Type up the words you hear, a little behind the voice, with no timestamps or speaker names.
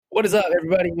What is up,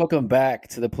 everybody? Welcome back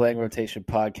to the Playing Rotation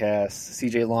Podcast.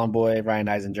 CJ Longboy, Ryan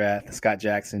Eisendrath, Scott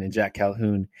Jackson, and Jack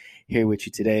Calhoun here with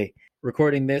you today.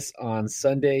 Recording this on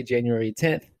Sunday, January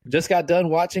 10th. Just got done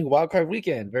watching Wildcard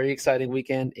Weekend. Very exciting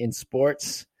weekend in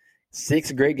sports.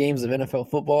 6 great games of NFL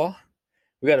football.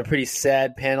 We got a pretty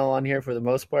sad panel on here for the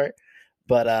most part.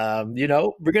 But,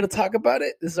 we're going to talk about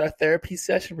it. This is our therapy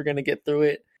session. We're going to get through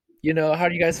it. How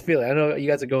do you guys feel? I know you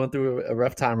guys are going through a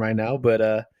rough time right now,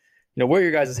 but where are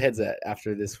your guys' heads at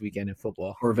after this weekend in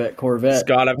football? Corvette.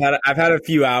 Scott, I've had a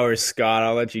few hours, Scott.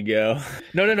 I'll let you go.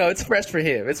 No. It's fresh for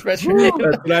him. It's fresh for him.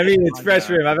 That's what I mean. It's fresh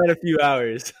for him. I've had a few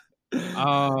hours.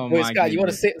 Oh, wait, Scott, goodness. You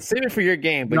want to save it for your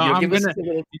game, but I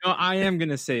am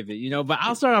gonna save it. But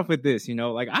I'll start off with this.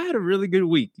 I had a really good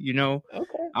week. Okay.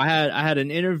 I had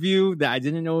an interview that I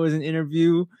didn't know was an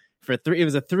interview it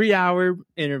was a 3-hour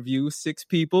interview, 6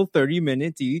 people, 30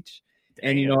 minutes each.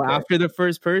 And, after the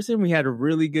first person, we had a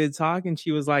really good talk. And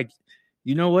she was like,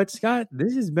 you know what, Scott?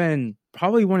 This has been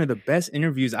probably one of the best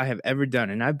interviews I have ever done.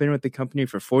 And I've been with the company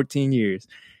for 14 years.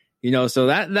 So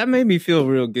that made me feel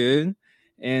real good.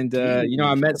 And,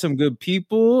 I met some good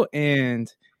people.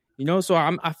 And, so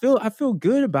I feel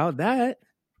good about that,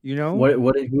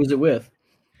 Who is it with?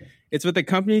 It's with a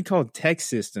company called Tech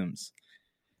Systems.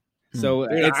 So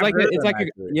it's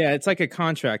like a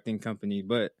contracting company,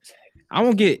 but I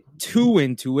won't get too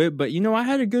into it. But I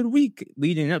had a good week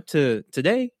leading up to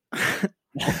today. We'll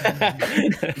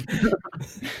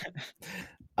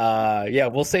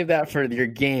save that for your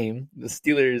game, the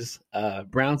Steelers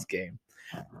Browns game.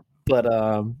 But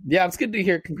it's good to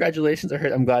hear. Congratulations!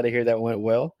 I'm glad to hear that went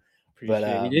well.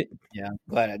 Appreciate it. Yeah, I'm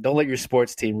glad. Don't let your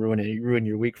sports team ruin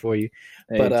your week for you.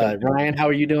 Hey, but Ryan, how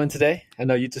are you doing today? I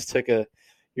know you just took You're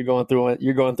going through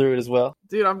it as well,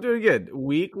 dude. I'm doing good.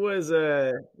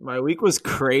 My week was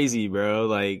crazy, bro.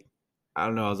 Like, I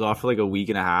don't know. I was off for like a week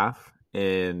and a half,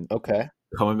 and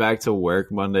coming back to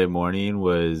work Monday morning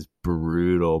was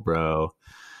brutal, bro.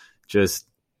 Just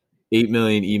 8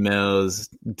 million emails,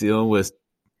 dealing with.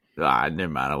 Never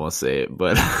mind. I won't say it,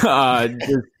 but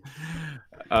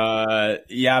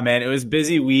man, it was a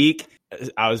busy week.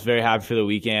 I was very happy for the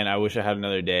weekend. I wish I had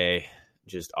another day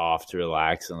just off to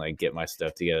relax and like get my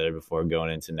stuff together before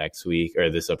going into next week or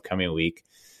this upcoming week,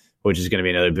 which is going to be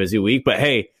another busy week. But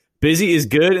hey, busy is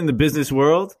good in the business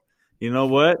world. You know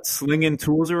what? Slinging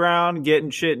tools around, getting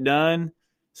shit done.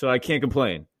 So I can't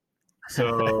complain.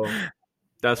 So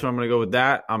that's where I'm going to go with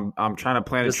that. I'm trying to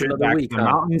plan a trip back to the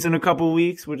mountains in a couple of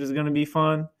weeks, which is going to be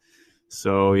fun.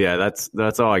 So yeah,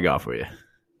 that's all I got for you.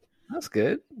 That's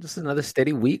good. Just another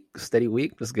steady week.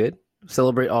 That's good.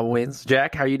 Celebrate all wins.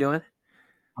 Jack, how are you doing?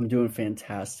 I'm doing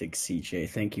fantastic, CJ.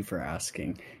 Thank you for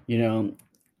asking.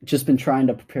 Just been trying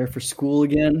to prepare for school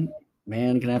again.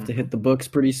 Man, gonna have to hit the books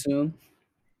pretty soon.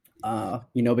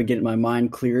 Been getting my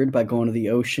mind cleared by going to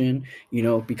the ocean,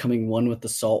 becoming one with the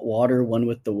salt water, one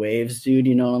with the waves, dude.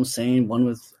 You know what I'm saying? One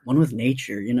with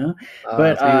nature,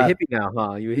 But so you're a hippie now,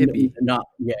 huh? You a hippie?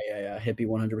 Hippie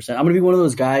 100%. I'm gonna be one of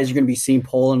those guys you're gonna be seen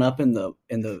pulling up in the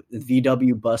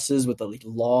VW buses with a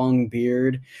long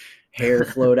beard. Hair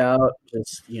float out,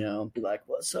 just be like,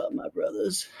 "What's up, my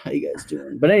brothers? How you guys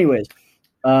doing?" But anyways,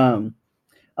 other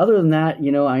than that,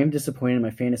 I am disappointed in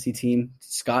my fantasy team.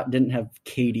 Scott didn't have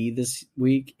KD this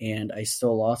week, and I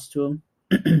still lost to him.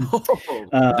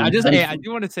 I do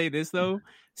want to say this though.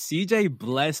 CJ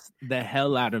blessed the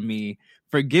hell out of me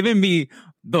for giving me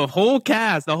the whole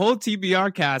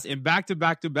TBR cast in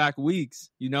back-to-back weeks.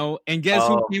 And guess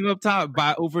who came up top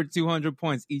by over 200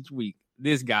 points each week?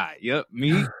 This guy,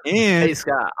 me, and hey,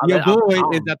 Scott, your boy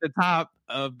is at the top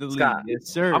of the league. Yes,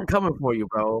 sir. I'm coming for you,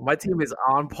 bro. My team is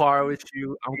on par with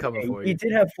you. I'm coming for you. He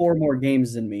did have 4 more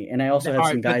games than me, and I also had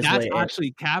some guys. That's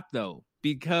actually capped though,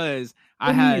 because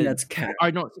I had that's capped.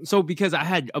 Because I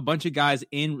had a bunch of guys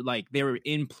in, like they were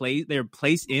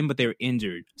placed in, but they were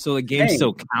injured, so the game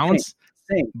still counts.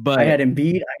 Same. But I had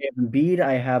Embiid.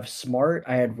 I have Smart.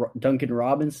 I had Duncan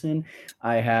Robinson.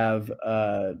 I have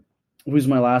who's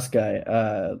my last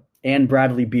guy? And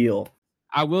Bradley Beal.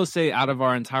 I will say, out of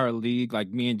our entire league, like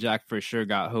me and Jack for sure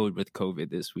got hoed with COVID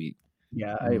this week.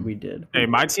 Yeah, we did. Hey,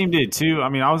 my team did too. I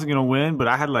mean, I wasn't going to win, but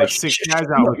I had like 6 guys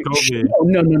out with COVID.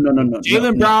 No.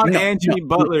 Jaylen Brown and Jimmy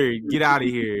Butler, get out of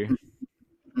here.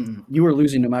 You were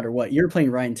losing no matter what. You were playing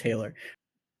Ryan Taylor.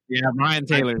 Yeah, Ryan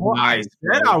Taylor. I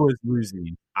said I was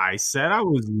losing.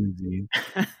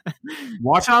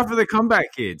 Watch out for the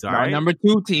comeback kids, all right? Number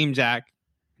 2 team, Jack.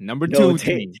 Number 2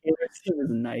 team. Taylor's team is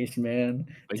nice, man.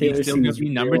 But he's still going to be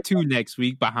number 2 next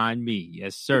week behind me.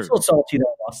 Yes, sir. I'm so salty that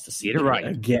I lost to Get it right.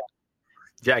 Again.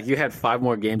 Jack, you had 5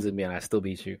 more games than me, and I still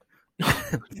beat you.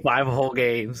 5 whole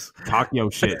games. Talk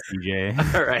your shit,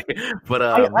 CJ. All right, but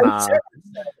I nah. said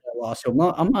I lost. So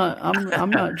I'm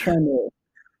not trying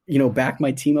to back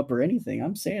my team up or anything.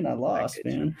 I'm saying I lost,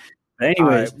 man. But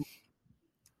anyways,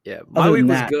 yeah, my week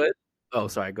was good. Oh,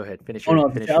 sorry. Go ahead. Finish.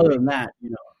 Other finish than that,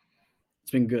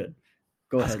 it's been good.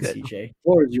 Go ahead, CJ.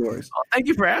 Floor is yours. Oh, thank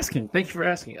you for asking.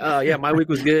 Yeah, my week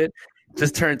was good.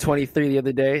 Just turned 23 the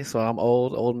other day, so I'm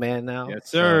old man now. Yes,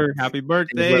 sir. So, happy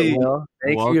birthday. Well.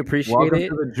 Thank you. Appreciate welcome it.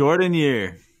 to the Jordan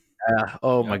year.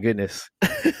 My goodness.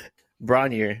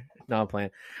 Braun year. No, I'm playing.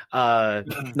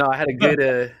 No, I had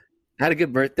a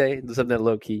good birthday. Something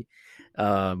low key.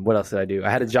 What else did I do? I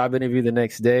had a job interview the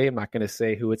next day. I'm not going to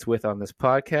say who it's with on this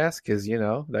podcast because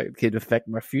that could affect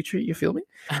my future. You feel me?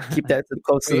 Keep that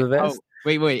close to the vest.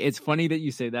 Wait. It's funny that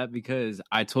you say that because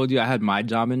I told you I had my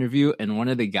job interview and one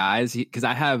of the guys, because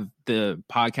I have the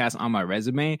podcast on my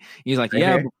resume. He's like,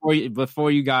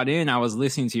 before you got in, I was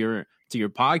listening to your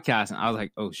podcast, and I was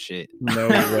like, oh shit, no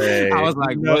way. I was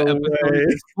like, what episode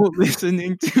is this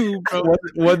listening to, bro?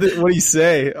 What did he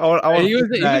say? A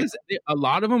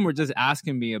lot of them were just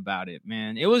asking me about it,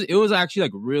 man. It was actually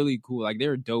like really cool. Like they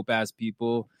were dope ass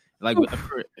people. Like it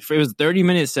was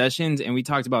 30-minute sessions, and we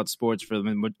talked about sports for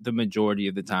the majority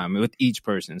of the time with each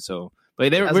person. So,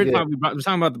 but we're talking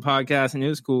about the podcast, and it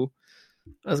was cool.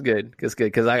 That's good. That's good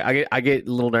because I get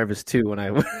a little nervous too when I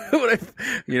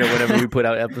whenever we put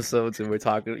out episodes and we're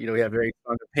talking. We have very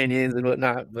strong opinions and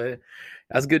whatnot. But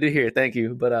that's good to hear. Thank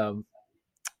you. But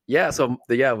but I'm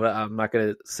not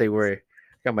gonna say where I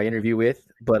got my interview with,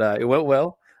 but it went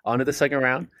well. On to the second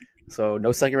round. So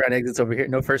no second round exits over here.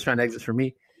 No first round exits for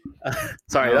me.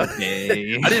 Sorry,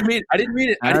 okay. I didn't mean it. I didn't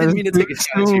mean to take a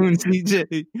shot at you.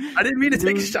 TJ. I didn't mean to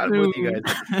take a shot at both you guys.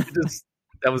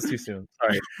 That was too soon.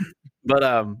 Sorry, but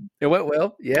it went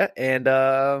well. Yeah, and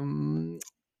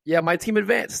my team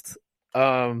advanced.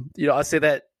 I'll say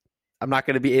that I'm not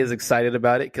going to be as excited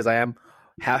about it because I am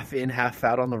half in, half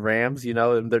out on the Rams.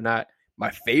 And they're not my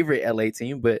favorite LA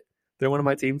team, but they're one of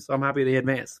my teams, so I'm happy they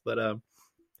advanced. But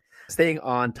staying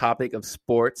on topic of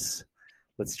sports.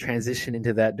 Let's transition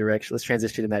into that direction.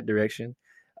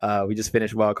 We just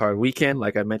finished Wild Card Weekend,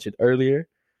 like I mentioned earlier.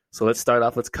 So let's start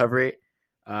off. Let's cover it.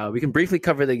 We can briefly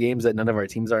cover the games that none of our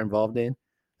teams are involved in.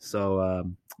 So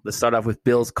let's start off with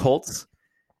Bills Colts.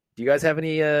 Do you guys have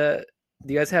any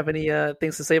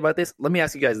things to say about this? Let me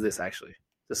ask you guys this actually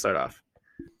to start off.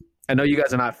 I know you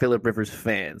guys are not Phillip Rivers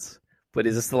fans, but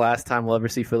is this the last time we'll ever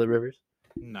see Phillip Rivers?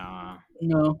 Nah,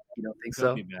 no, you don't think he'll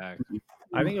so? be back.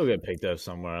 I think he'll get picked up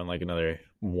somewhere in like another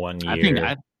 1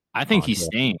 year. I think he's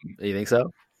staying. You think so?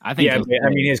 I think. Yeah, I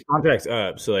mean his contract's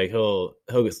up, so like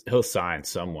he'll sign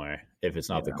somewhere if it's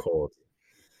not the Colts.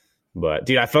 But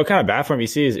dude, I felt kind of bad for him. You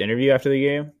see his interview after the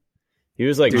game? He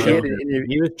was like he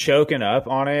was choking up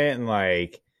on it, and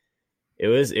like it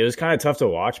was kind of tough to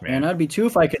watch, man. And I'd be too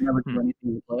if I could never do anything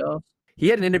in the playoffs. He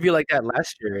had an interview like that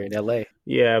last year in LA.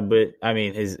 Yeah, but I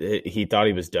mean he thought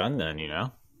he was done then, Yeah.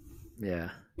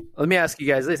 Let me ask you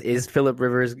guys this. Is Phillip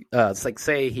Rivers, it's like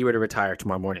say he were to retire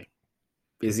tomorrow morning.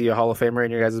 Is he a Hall of Famer in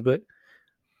your guys' book?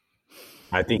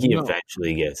 I think he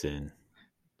eventually gets in.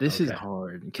 This is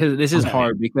hard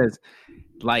because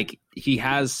like he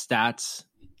has stats.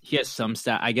 He has some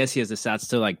stats. I guess he has the stats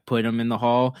to like put him in the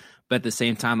Hall, but at the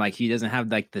same time, like he doesn't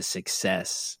have like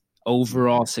the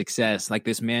overall success. Like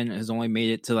this man has only made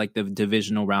it to like the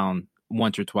divisional round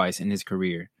once or twice in his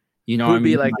career. You know, who would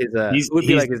be like his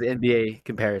NBA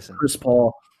comparison? Chris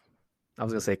Paul. I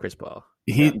was gonna say Chris Paul.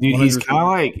 He's kind of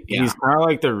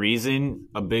like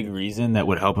a big reason that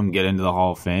would help him get into the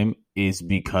Hall of Fame is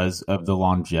because of the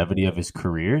longevity of his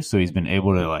career. So he's been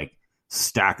able to like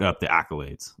stack up the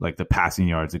accolades, like the passing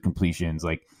yards, the completions.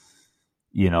 Like,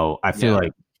 I feel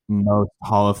like most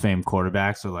Hall of Fame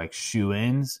quarterbacks are like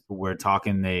shoe-ins. We're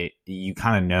talking you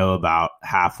kind of know about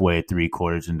halfway,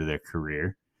 3/4 into their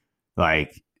career,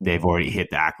 like they've already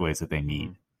hit the accolades that they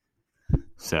need.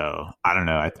 So I don't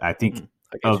know. I think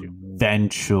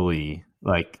eventually,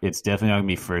 like it's definitely not gonna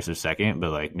be first or second,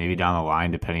 but like maybe down the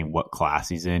line, depending what class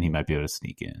he's in, he might be able to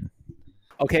sneak in.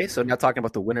 Okay, so now talking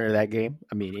about the winner of that game,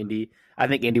 I mean Indy. I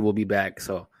think Indy will be back,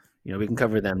 so we can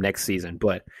cover them next season.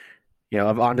 But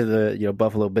I'm on to the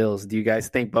Buffalo Bills. Do you guys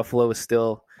think Buffalo is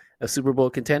still a Super Bowl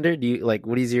contender? Do you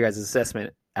what is your guys'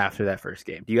 assessment after that first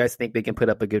game? Do you guys think they can put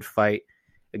up a good fight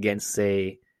against,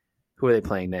 say, who are they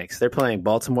playing next? They're playing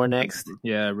Baltimore next.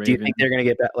 Yeah, Ravens. Do you think they're going to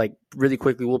get back? Like really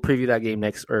quickly, we'll preview that game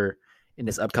next or in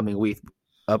this upcoming week.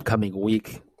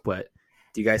 But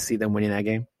do you guys see them winning that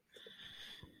game?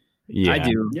 Yeah, I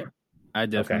do. Yeah, I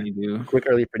definitely do. Quick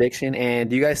early prediction. And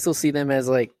do you guys still see them as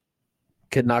like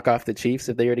could knock off the Chiefs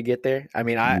if they were to get there? I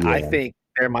mean, I think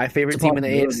they're my favorite team in the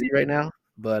AFC right now.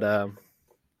 But I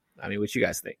mean, what you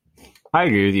guys think? I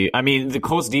agree with you. I mean, the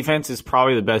Colts defense is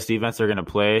probably the best defense they're going to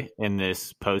play in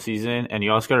this postseason. And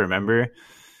you also got to remember,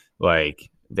 like,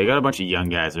 they got a bunch of young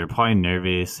guys. They're probably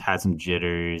nervous, had some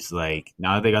jitters. Like,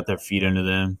 now that they got their feet under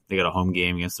them, they got a home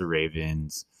game against the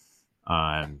Ravens.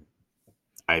 I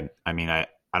mean, I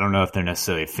don't know if they're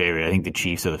necessarily a favorite. I think the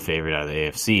Chiefs are the favorite out of the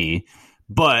AFC.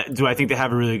 But do I think they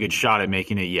have a really good shot at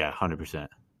making it? Yeah, 100%.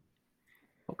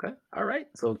 Okay. All right.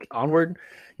 So onward.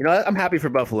 You know, I'm happy for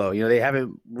Buffalo. You know, they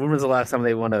haven't. When was the last time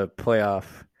they won a playoff?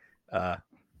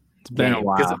 It's been a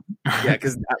while.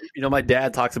 Because you know, my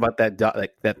dad talks about that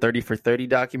that 30 for 30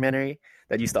 documentary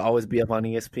that used to always be up on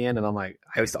ESPN, and I'm like,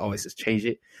 I used to always just change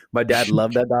it. My dad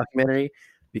loved that documentary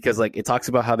because like it talks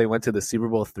about how they went to the Super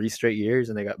Bowl 3 straight years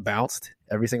and they got bounced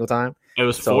every single time. It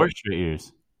was 4 straight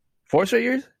years. 4 straight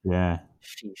years? Yeah.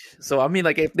 Sheesh. So I mean,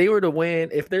 like, if they were to win,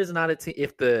 if there's not a team,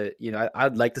 if the, you know,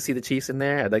 I'd like to see the Chiefs in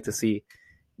there. I'd like to see,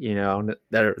 you know,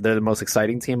 they're the most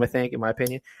exciting team, I think, in my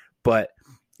opinion. But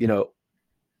you know,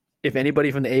 if anybody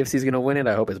from the AFC is going to win it,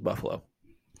 I hope it's Buffalo.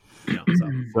 You know,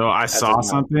 so I saw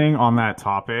something on that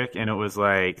topic, and it was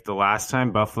like the last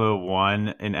time Buffalo won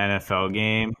an NFL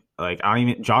game, like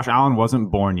Josh Allen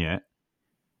wasn't born yet.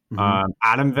 Mm-hmm.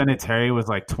 Adam Vinatieri was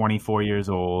like 24 years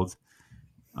old.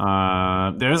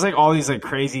 There's like all these like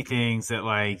crazy things that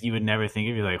like you would never think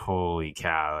of. You're like, holy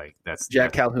cow, like that's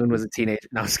Jack Calhoun was a teenager.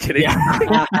 No, I was kidding.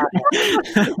 Yeah.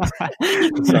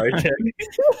 Sorry, Jack.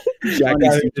 Jack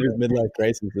got into his midlife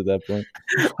crisis at that point.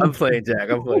 I'm playing Jack.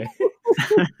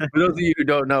 For those of you who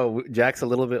don't know, Jack's a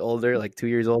little bit older, like 2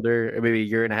 years older, or maybe a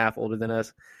year and a half older than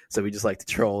us. So we just like to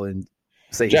troll and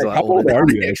say Jack, he's a lot how older. old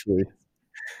are you actually?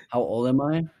 How old am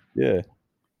I? Yeah.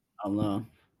 I don't know.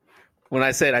 When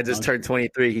I said I just turned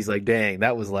 23, he's like, dang,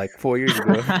 that was like 4 years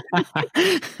ago.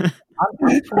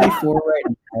 I'm 24 right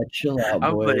now. Chill out,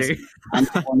 boys. I'm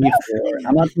 24.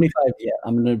 I'm not 25 yet.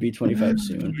 I'm going to be 25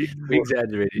 soon. We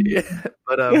exaggerated.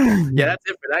 But yeah, that's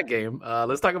it for that game.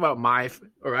 Let's talk about my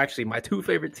two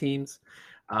favorite teams.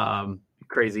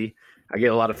 Crazy. I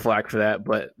get a lot of flack for that.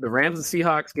 But the Rams and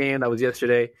Seahawks game that was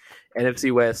yesterday,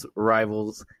 NFC West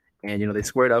rivals. And, you know, they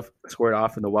squared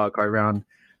off in the wild card round.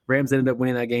 Rams ended up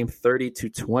winning that game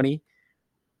 30-20.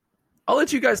 I'll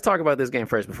let you guys talk about this game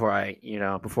first before I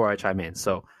chime in.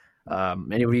 So,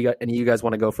 any of you guys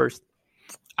want to go first?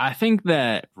 I think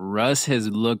that Russ has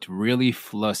looked really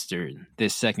flustered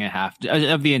this second half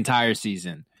of the entire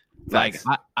season. Nice.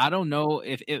 Like I don't know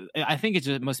if I think it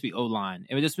just must be O-line.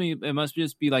 It must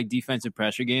just be like defensive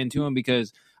pressure getting to him,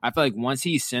 because I feel like once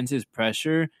he senses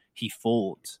pressure, he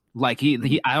folds. Like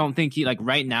I don't think he, like,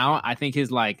 right now, I think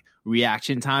his like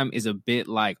reaction time is a bit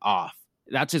like off.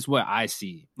 That's just what I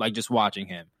see, like just watching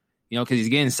him, you know, because he's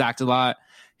getting sacked a lot.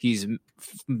 He's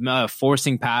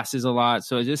forcing passes a lot.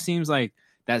 So it just seems like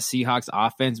that Seahawks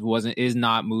offense is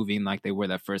not moving like they were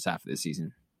that first half of the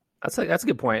season. That's a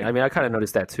good point. I mean, I kind of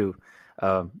noticed that too.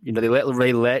 You know, they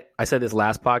let I said this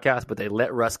last podcast, but they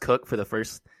let Russ cook for the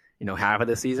first, you know, half of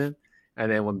the season.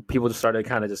 And then when people just started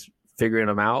kind of just figuring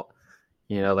them out,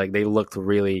 you know, like they looked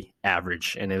really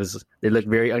average, and they looked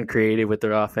very uncreative with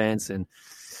their offense. And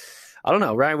I don't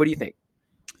know, Ryan, what do you think?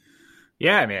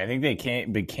 Yeah, I mean, I think they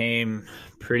became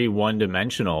pretty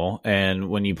one-dimensional. And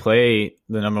when you play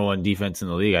the number one defense in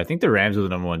the league, I think the Rams are the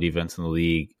number one defense in the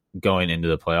league going into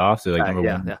the playoffs. They're like number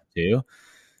 1, 2.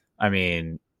 I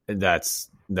mean, that's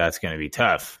going to be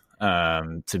tough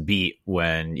to beat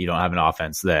when you don't have an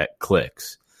offense that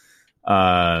clicks.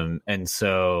 And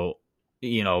so,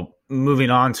 you know, moving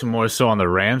on to more so on the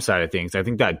Rams side of things, I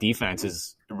think that defense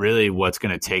is really what's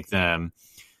going to take them,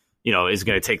 you know, is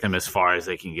going to take them as far as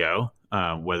they can go,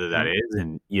 whether that is.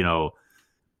 And, you know,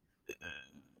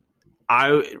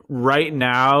 right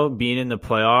now being in the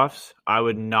playoffs, I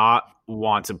would not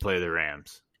want to play the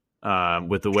Rams.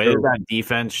 With the way that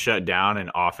defense shut down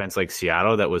an offense like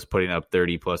Seattle that was putting up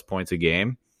 30 plus points a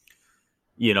game,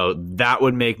 you know, that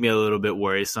would make me a little bit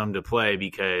worrisome to play,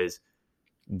 because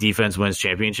defense wins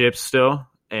championships still.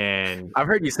 And I've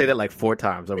heard you say that like 4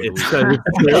 times over the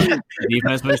week.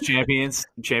 Defense wins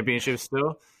championships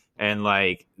still. And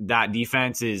like that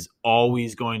defense is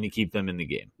always going to keep them in the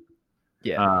game.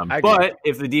 Yeah. But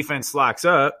if the defense slacks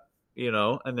up, you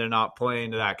know, and they're not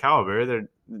playing to that caliber,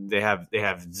 they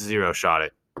have zero shot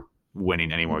at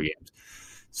winning any more games.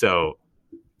 So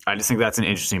I just think that's an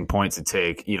interesting point to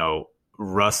take. You know,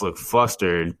 Russ looked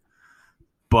flustered,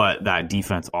 but that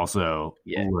defense also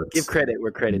give credit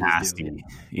where credit nasty. is due.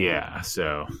 Yeah.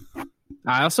 So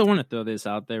I also want to throw this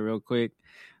out there real quick.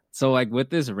 So like with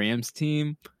this Rams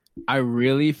team, I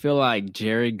really feel like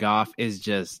Jared Goff is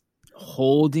just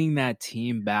holding that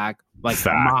team back like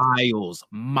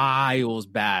miles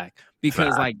back.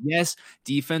 Because like, yes,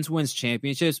 defense wins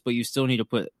championships, but you still need to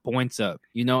put points up,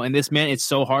 and this it's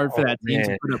so hard for that team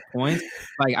to put up points.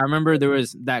 Like, I remember there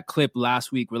was that clip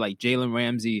last week where like Jalen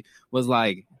Ramsey was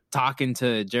like talking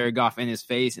to Jared Goff in his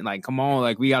face and like, come on,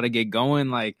 like we got to get going.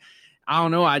 Like, I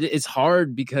don't know. It's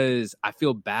hard because I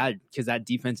feel bad because that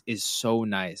defense is so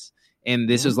nice. And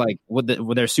this is like with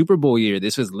their Super Bowl year.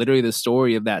 This was literally the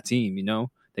story of that team.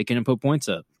 They couldn't put points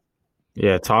up.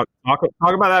 Yeah, talk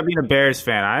about that being a Bears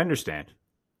fan. I understand.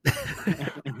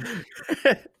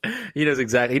 He knows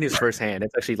exactly. He knows firsthand.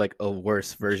 It's actually like a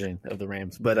worse version of the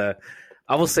Rams. But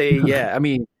I will say, yeah. I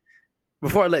mean,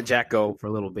 before I let Jack go for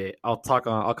a little bit, I'll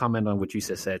comment on what you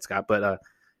just said, Scott. But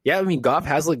yeah, I mean, Goff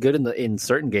has looked good in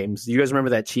certain games. You guys remember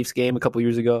that Chiefs game a couple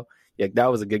years ago? Yeah,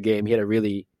 that was a good game. He had a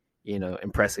really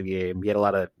impressive game. He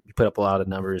put up a lot of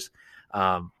numbers.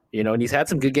 And he's had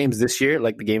some good games this year,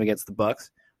 like the game against the Bucs.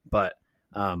 But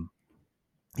and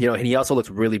he also looks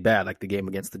really bad, like the game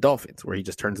against the Dolphins, where he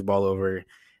just turns the ball over.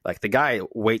 Like the guy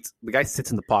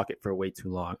sits in the pocket for way too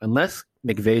long. Unless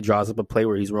McVay draws up a play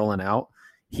where he's rolling out,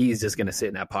 he's just gonna sit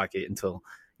in that pocket until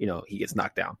he gets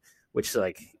knocked down. Which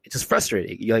it's just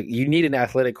frustrating. You need an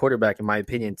athletic quarterback, in my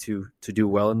opinion, to do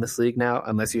well in this league now.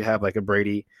 Unless you have like a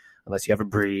Brady, unless you have a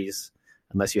Breeze,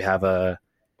 unless you have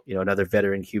another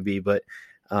veteran QB. But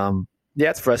yeah,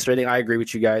 it's frustrating. I agree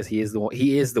with you guys. He is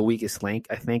the weakest link,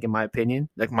 I think, in my opinion.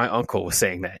 Like my uncle was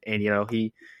saying that, and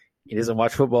he doesn't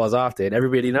watch football as often.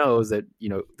 Everybody knows that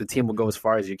the team will go as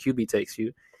far as your QB takes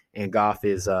you, and Goff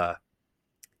is the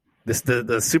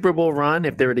Super Bowl run,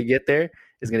 if they were to get there,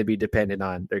 is going to be dependent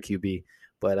on their QB.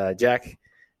 But Jack, do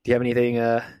you have anything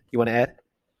you want to add?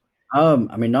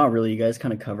 I mean, not really. You guys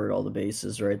kind of covered all the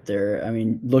bases right there. I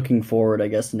mean, looking forward, I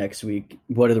guess next week,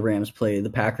 what do the Rams play? The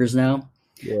Packers now.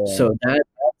 Yeah. So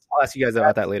I'll ask you guys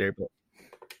about that later. But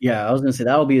yeah, I was gonna say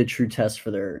that'll be a true test for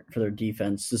their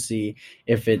defense to see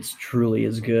if it's truly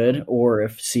as good, or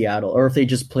if they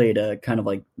just played a kind of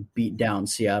like beat down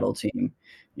Seattle team,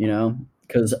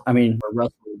 because I mean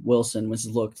Russell Wilson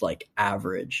looked like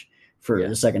average for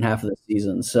the second half of the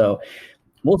season. So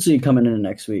we'll see coming into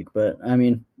next week. But I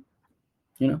mean,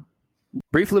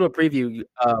 brief little preview.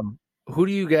 Who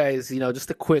do you guys, just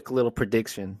a quick little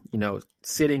prediction,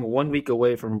 sitting 1 week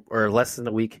away from, or less than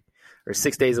a week, or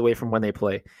 6 days away from when they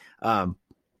play.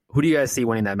 Who do you guys see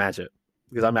winning that matchup?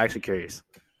 Because I'm actually curious.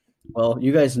 Well,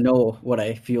 you guys know what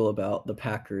I feel about the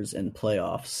Packers and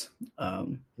playoffs.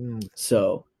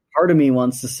 So part of me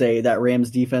wants to say that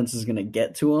Rams defense is going to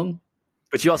get to them.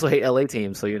 But you also hate LA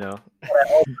teams, so I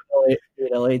also hate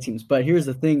LA teams. But here's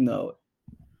the thing, though,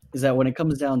 is that when it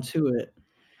comes down to it,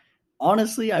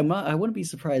 honestly, I wouldn't be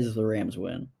surprised if the Rams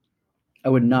win. I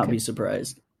would not be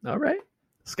surprised. All right.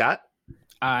 Scott?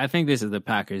 I think this is the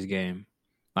Packers game.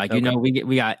 Like,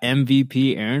 we got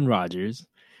MVP Aaron Rodgers.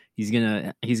 He's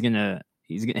gonna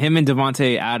him and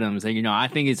Devontae Adams. And, I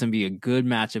think it's gonna be a good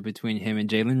matchup between him and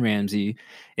Jalen Ramsey.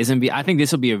 I think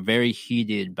this will be a very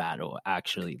heated battle,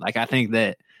 actually. Like, I think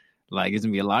that it's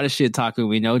gonna be a lot of shit talking.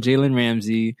 We know Jalen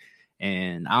Ramsey,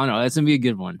 and I don't know, that's gonna be a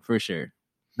good one for sure.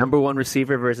 Number one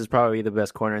receiver versus probably the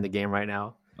best corner in the game right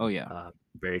now. Oh yeah,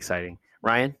 very exciting.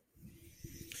 Ryan?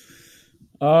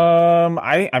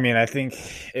 I mean, I think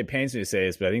it pains me to say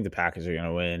this, but I think the Packers are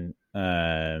gonna win.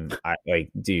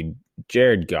 Dude,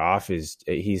 Jared Goff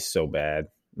he's so bad.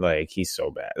 Like, he's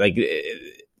so bad. Like,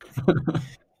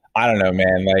 I don't know,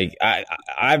 man. Like,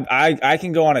 I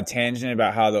can go on a tangent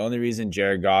about how the only reason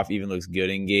Jared Goff even looks good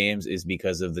in games is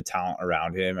because of the talent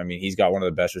around him. I mean, he's got one of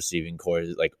the best receiving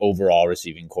cores, like overall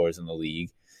receiving cores in the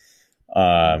league.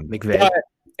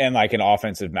 And like an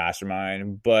offensive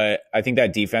mastermind. But I think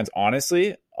that defense,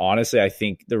 honestly, I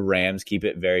think the Rams keep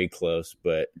it very close,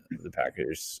 but the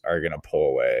Packers are gonna pull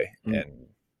away and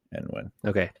win.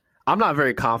 Okay. I'm not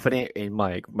very confident in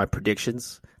my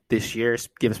predictions this year,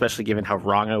 especially given how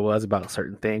wrong I was about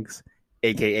certain things,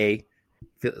 aka,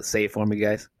 say it for me,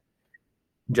 guys,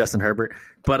 Justin Herbert.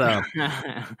 But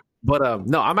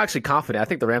no, I'm actually confident. I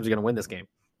think the Rams are going to win this game.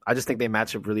 I just think they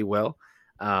match up really well.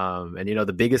 And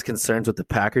the biggest concerns with the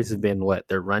Packers have been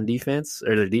their run defense,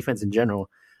 or their defense in general.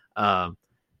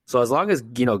 So as long as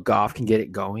Goff can get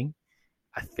it going,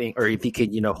 I think, or if he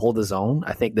could hold his own,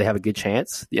 I think they have a good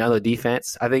chance. The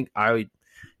defense, I think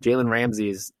Jalen Ramsey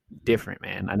is different,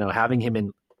 man. I know having him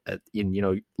in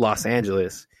Los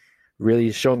Angeles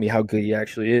really showed me how good he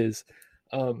actually is.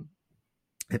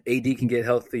 If AD can get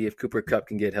healthy, if Cooper Kupp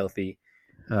can get healthy,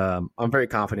 I'm very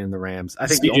confident in the Rams. I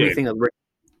think the only thing that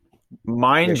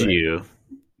mind you,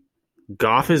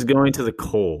 Goff is going to the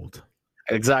cold.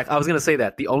 Exactly. I was going to say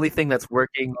that the only thing that's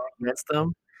working against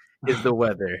them is the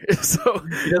weather. So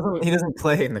He doesn't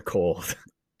play in the cold.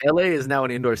 LA is now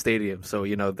an indoor stadium, so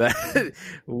that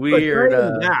weird.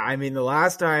 Yeah, I mean, the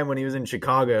last time when he was in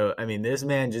Chicago, I mean, this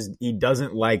man he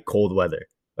doesn't like cold weather.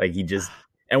 Like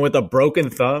and with a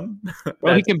broken thumb,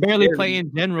 well, he can barely play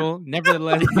in general.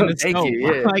 Nevertheless, in the Thank snow.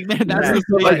 you, yeah. Like that's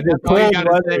the like, thing. That's all you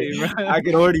gotta say, bro. I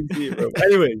can already see it, bro.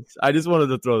 Anyways, I just wanted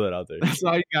to throw that out there. That's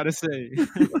all you gotta say.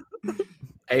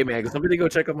 Hey man, somebody go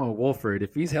check him on Wolford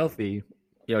if he's healthy.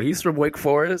 He's from Wake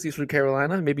Forest. He's from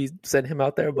Carolina. Maybe send him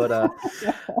out there. But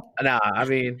nah, I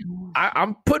mean,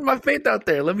 I'm putting my faith out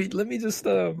there. Let me just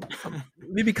let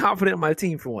me be confident in my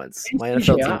team for once. My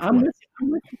NFL team.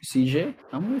 I'm with you, CJ.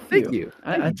 I'm with you. Thank you.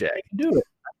 I think Jack. they can do it.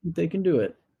 I think they can do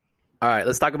it. All right,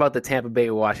 let's talk about the Tampa Bay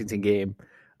Washington game.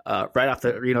 Right off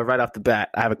the bat,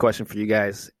 I have a question for you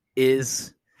guys.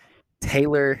 Is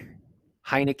Taylor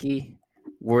Heineke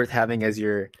worth having as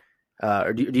your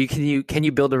or can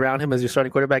you build around him as your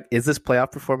starting quarterback? Is this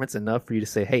playoff performance enough for you to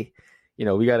say, hey,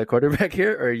 we got a quarterback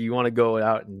here, or you want to go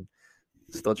out and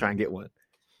still try and get one?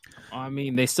 I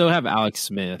mean, they still have Alex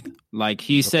Smith. Like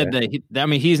he said that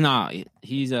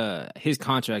his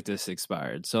contract is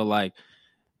expired. So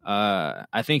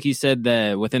I think he said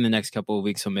that within the next couple of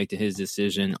weeks he'll make his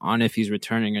decision on if he's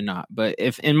returning or not. But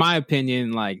in my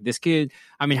opinion, this kid,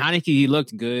 I mean, Heineke, he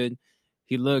looked good.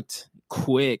 He looked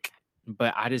quick.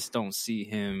 But I just don't see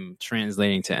him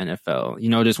translating to NFL.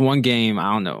 Just one game,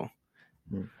 I don't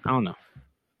know.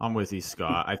 I'm with you,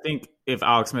 Scott. I think if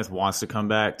Alex Smith wants to come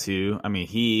back too, I mean,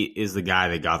 he is the guy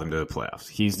that got them to the playoffs.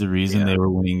 He's the reason they were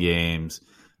winning games.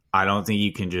 I don't think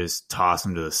you can just toss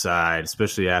him to the side,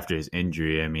 especially after his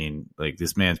injury. I mean,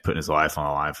 this man's putting his life on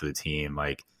the line for the team.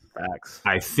 Facts.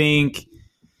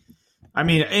 I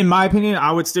mean, in my opinion,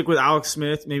 I would stick with Alex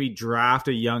Smith, maybe draft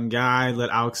a young guy, let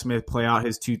Alex Smith play out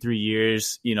his 2-3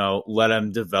 years, let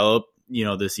him develop,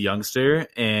 this youngster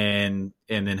and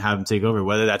then have him take over,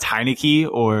 whether that's Heineke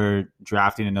or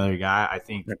drafting another guy. I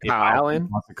think if Allen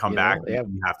wants to come back,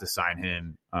 you have to sign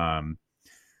him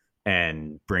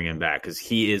and bring him back because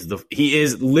he is the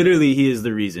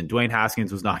reason. Dwayne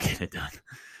Haskins was not getting it done.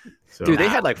 So, dude, they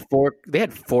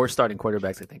had four starting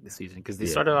quarterbacks, I think, this season because they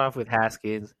started off with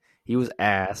Haskins. He was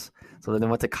ass. So then they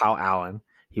went to Kyle Allen.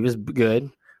 He was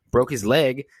good. Broke his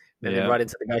leg. Then they brought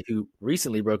into the guy who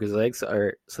recently broke his leg.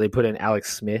 So they put in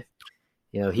Alex Smith.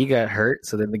 He got hurt.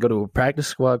 So then they go to a practice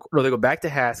squad. Or they go back to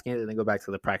Haskins and then go back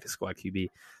to the practice squad QB.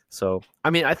 So,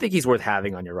 I mean, I think he's worth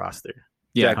having on your roster.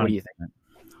 Yeah, Jack, what do you think?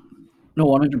 No,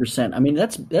 100%. I mean,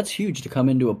 that's huge to come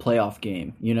into a playoff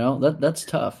game. That's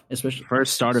tough, especially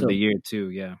first start of the year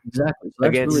too. Yeah, exactly. So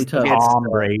that's really tough. Tom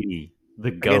Brady. The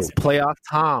GOAT. Against playoff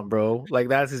Tom, bro.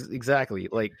 That's exactly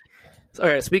all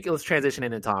right. Let's transition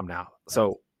into Tom now.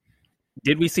 So,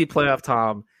 did we see playoff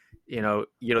Tom?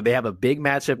 They have a big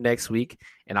matchup next week,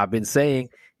 and I've been saying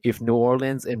if New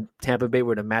Orleans and Tampa Bay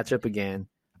were to match up again,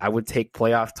 I would take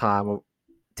playoff Tom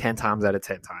 10 times out of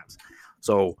 10 times.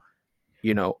 So,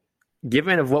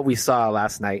 given of what we saw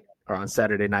last night or on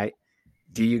Saturday night,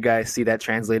 do you guys see that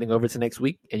translating over to next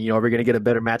week? And are we going to get a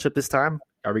better matchup this time?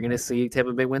 Are we going to see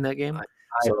Tampa Bay win that game? I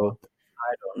don't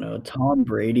know. Tom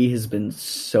Brady has been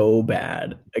so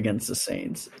bad against the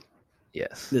Saints.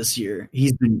 Yes. This year.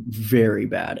 He's been very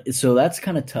bad. So that's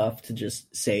kind of tough to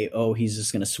just say, oh, he's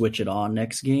just going to switch it on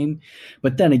next game.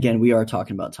 But then again, we are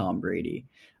talking about Tom Brady.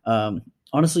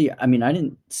 Honestly, I mean, I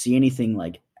didn't see anything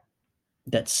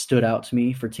that stood out to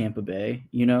me for Tampa Bay,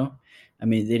 I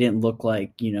mean, they didn't look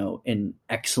like, an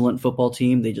excellent football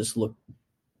team. They just look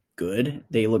good.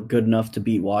 They look good enough to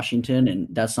beat Washington, and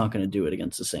that's not going to do it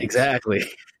against the Saints. Exactly.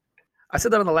 I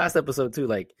said that on the last episode too.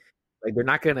 They're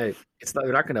not gonna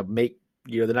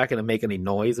make any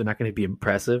noise. They're not gonna be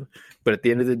impressive. But at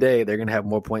the end of the day, they're gonna have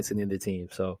more points than the other team.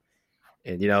 So,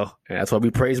 and that's why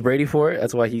we praise Brady for it.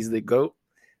 That's why he's the GOAT.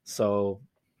 So,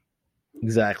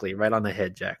 exactly, right on the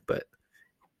head, Jack. But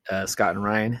Scott and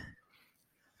Ryan.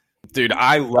 Dude,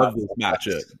 I love this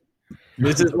matchup.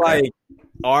 This is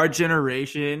our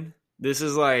generation. This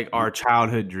is our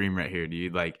childhood dream right here,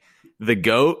 dude. The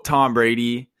GOAT, Tom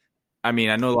Brady. I mean,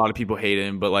 I know a lot of people hate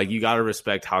him, but you got to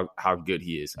respect how good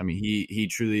he is. I mean, he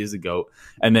truly is the GOAT.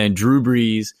 And then Drew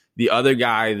Brees, the other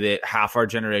guy that half our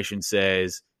generation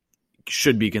says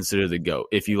should be considered the GOAT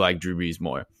if you like Drew Brees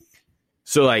more.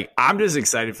 So I'm just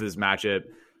excited for this matchup.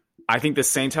 I think the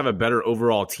Saints have a better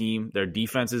overall team. Their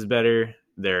defense is better.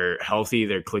 They're healthy.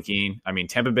 They're clicking. I mean,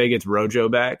 Tampa Bay gets Rojo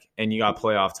back, and you got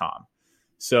playoff Tom.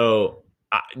 So,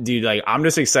 dude, I'm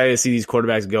just excited to see these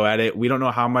quarterbacks go at it. We don't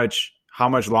know how much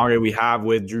longer we have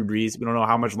with Drew Brees. We don't know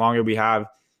how much longer we have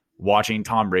watching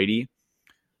Tom Brady.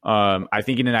 I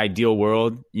think in an ideal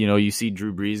world, you see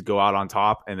Drew Brees go out on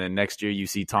top, and then next year you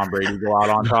see Tom Brady go out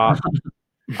on top.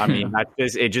 I mean,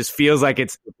 it just feels like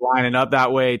it's lining up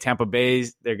that way. Tampa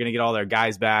Bay's, they're going to get all their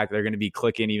guys back. They're going to be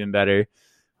clicking even better.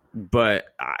 But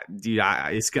dude,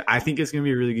 I think it's going to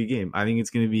be a really good game. I think it's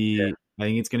going to be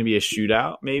a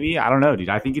shootout. Maybe, I don't know, dude.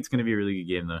 I think it's going to be a really good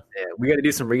game, though. Yeah, we got to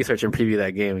do some research and preview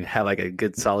that game and have like a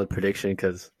good, solid prediction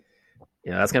because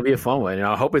that's going to be a fun one. And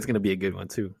I hope it's going to be a good one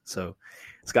too. So,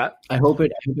 Scott, I hope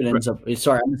it ends up.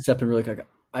 Sorry, I'm stepping really quick.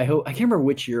 I can't remember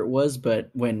which year it was,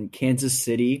 but when Kansas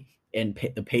City and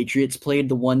the Patriots played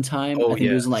the one time, I think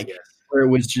it was where it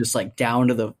was just like down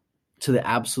to the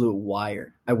absolute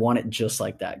wire. I want it just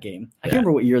like that game. I can't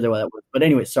remember what year that was. But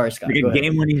anyway, sorry, Scott. Like a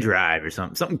game-winning drive or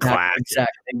something classic.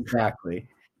 Exactly.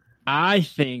 I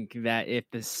think that if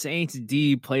the Saints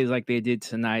D plays like they did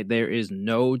tonight, there is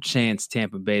no chance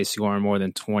Tampa Bay scoring more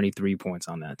than 23 points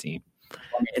on that team.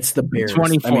 I mean, it's the Bears.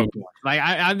 24 points. Like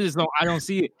I just don't. I don't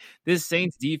see it. This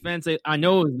Saints defense. I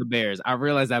know it's the Bears. I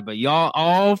realize that, but y'all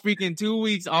all freaking 2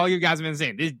 weeks. All you guys have been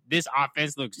saying this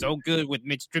offense looks so good with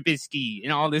Mitch Trubisky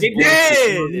and all this. It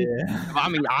did. I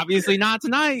mean, obviously not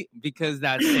tonight because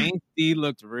that Saints D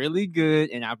looked really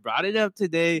good, and I brought it up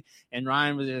today. And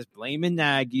Ryan was just blaming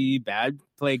Nagy, bad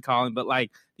play calling, but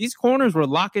like these corners were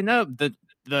locking up the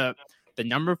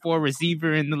number 4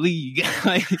 receiver in the league.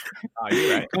 Like,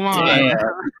 you're right. Come on.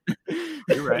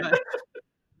 You're right.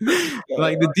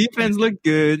 Like the defense looked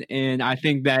good, and I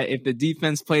think that if the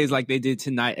defense plays like they did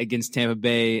tonight against Tampa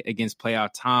Bay, against playoff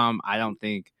Tom, I don't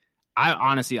know.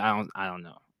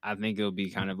 I think it'll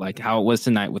be kind of like how it was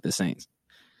tonight with the Saints.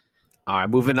 All right,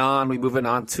 moving on. We're moving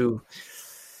on to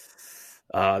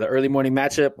the early morning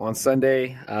matchup on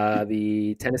Sunday.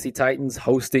 The Tennessee Titans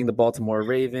hosting the Baltimore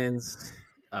Ravens.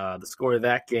 The score of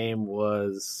that game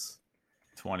was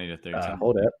 20-13.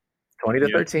 Hold up.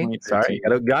 20-13. Sorry,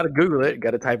 gotta Google it.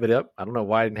 Gotta type it up. I don't know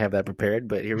why I didn't have that prepared,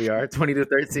 but here we are,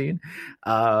 20-13.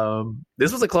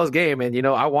 This was a close game, and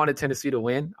I wanted Tennessee to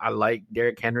win. I like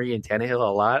Derrick Henry and Tannehill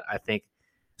a lot. I think,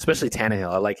 especially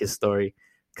Tannehill, I like his story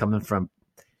coming from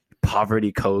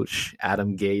poverty coach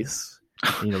Adam Gase.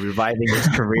 Reviving his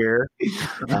career.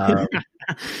 I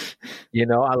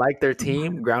like their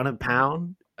team, ground and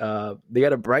pound. They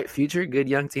got a bright future, good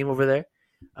young team over there.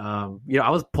 I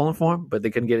was pulling for them, but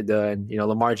they couldn't get it done.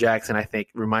 Lamar Jackson, I think,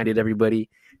 reminded everybody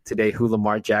today who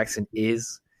Lamar Jackson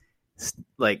is.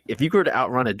 Like, if you were to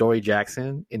outrun a Dory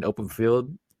Jackson in open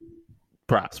field,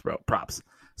 props, bro, props.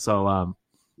 So, I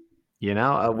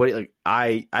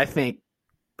think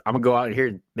I'm gonna go out here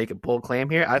and make a bold claim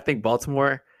here. I think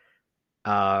Baltimore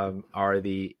are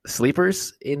the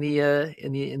sleepers in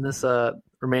this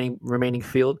remaining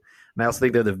field. And I also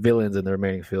think they're the villains in the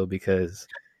remaining field because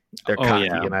they're cocky,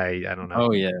 and I don't know.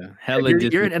 Oh, yeah.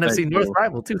 You're an NFC North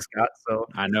rival too, Scott. So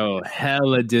I know.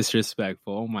 Hella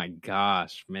disrespectful. Oh, my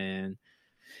gosh, man.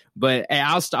 But hey,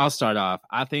 I'll start off.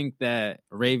 I think that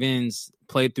Ravens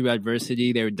played through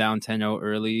adversity. They were down 10-0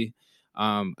 early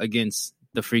against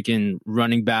the freaking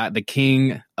running back, the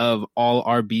king of all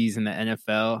RBs in the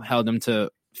NFL, held them to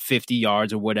 50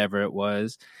 yards or whatever it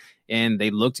was. And they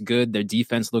looked good. Their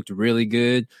defense looked really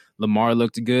good. Lamar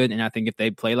looked good. And I think if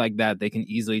they play like that, they can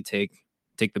easily take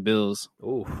the Bills.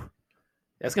 Ooh,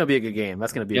 that's going to be a good game.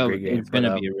 That's going to be a great game. It's going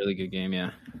to be a really good game,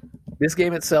 yeah. This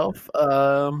game itself,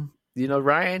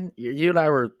 Ryan, you and I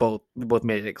we both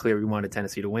made it clear we wanted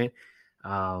Tennessee to win.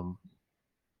 I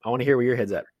want to hear where your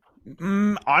head's at.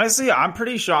 Honestly, I'm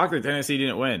pretty shocked that Tennessee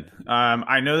didn't win.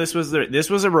 I know this was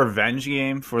a revenge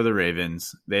game for the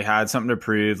Ravens. They had something to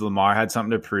prove. Lamar had something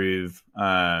to prove.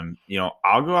 I'll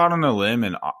go out on a limb,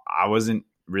 and I wasn't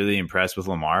really impressed with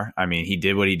Lamar. I mean, he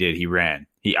did what he did. He ran.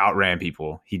 He outran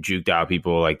people. He juked out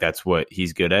people. Like, that's what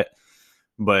he's good at.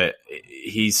 But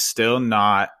he's still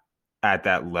not at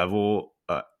that level,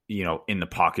 in the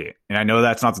pocket. And I know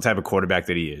that's not the type of quarterback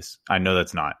that he is. I know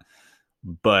that's not.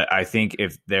 But I think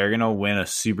if they're going to win a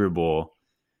Super Bowl,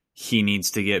 he needs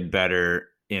to get better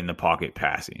in the pocket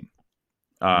passing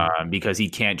because he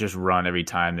can't just run every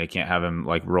time. They can't have him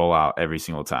like roll out every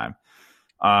single time.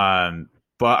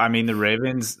 But I mean, the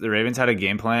Ravens had a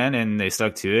game plan and they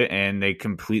stuck to it, and they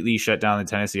completely shut down the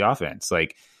Tennessee offense.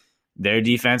 Like, their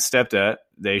defense stepped up.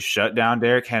 They shut down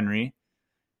Derrick Henry,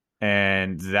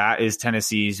 and that is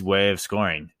Tennessee's way of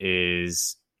scoring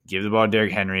is give the ball to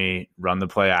Derrick Henry, run the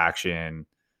play action.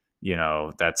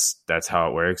 That's how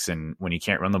it works. And when you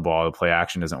can't run the ball, the play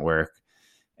action doesn't work.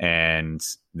 And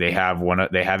they have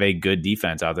a good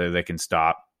defense out there that can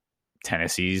stop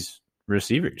Tennessee's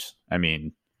receivers. I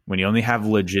mean, when you only have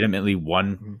legitimately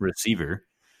one receiver,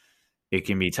 it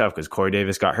can be tough because Corey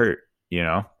Davis got hurt,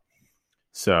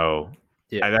 So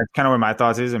That's kind of where my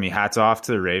thoughts is. I mean, hats off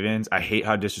to the Ravens. I hate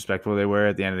how disrespectful they were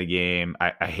at the end of the game.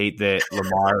 I hate that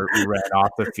Lamar ran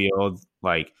off the field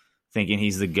like thinking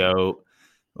he's the GOAT.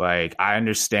 Like, I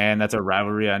understand that's a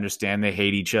rivalry. I understand they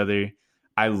hate each other.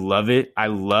 I love it. I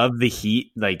love the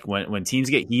heat. Like when teams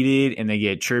get heated and they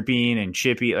get chirping and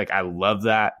chippy, like I love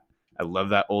that. I love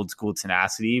that old school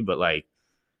tenacity. But like,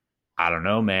 I don't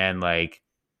know, man. Like,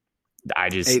 I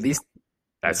just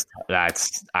I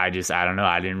don't know.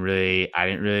 I didn't really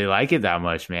like it that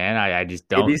much, man. I just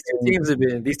don't. These two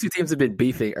teams have been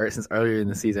beefing since earlier in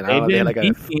the season.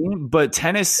 But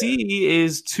Tennessee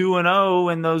is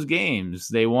 2-0 in those games.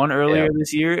 They won earlier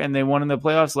this year and they won in the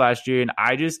playoffs last year. And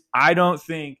I don't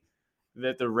think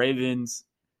that the Ravens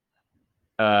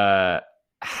had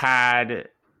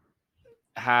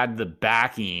the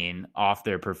backing off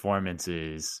their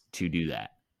performances to do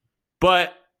that.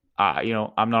 But I'm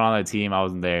not on that team. I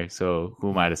wasn't there, so who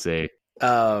am I to say?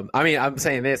 I'm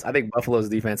saying this. I think Buffalo's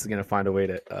defense is going to find a way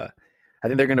to. I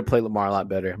think they're going to play Lamar a lot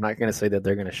better. I'm not going to say that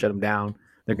they're going to shut him down.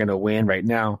 They're going to win right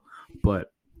now,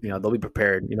 but they'll be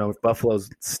prepared. Buffalo's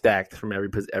stacked from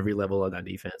every level of that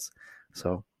defense.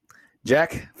 So,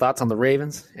 Jack, thoughts on the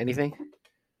Ravens? Anything?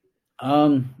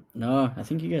 No, I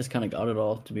think you guys kind of got it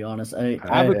all. To be honest, I'm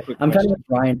kind of with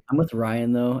Ryan. I'm with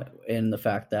Ryan though, in the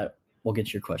fact that. We'll get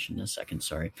to your question in a second.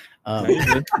 Sorry, but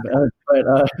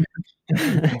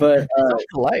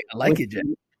polite. I like it,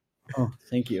 Jen. Oh,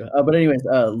 thank you. But anyways,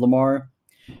 Lamar.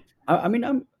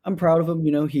 I'm proud of him.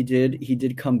 He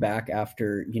did come back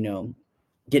after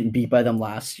getting beat by them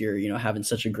last year. Having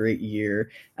such a great year.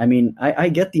 I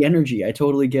get the energy. I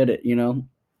totally get it.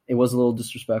 It was a little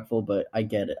disrespectful, but I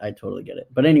get it. I totally get it.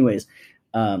 But anyways,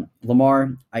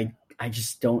 Lamar, I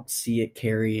just don't see it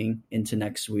carrying into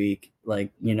next week.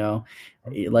 Like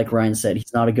Ryan said,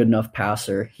 he's not a good enough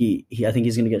passer. I think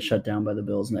he's going to get shut down by the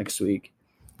Bills next week.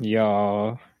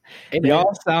 Y'all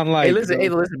sound like. Hey,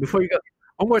 listen. Before you go,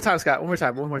 one more time, Scott.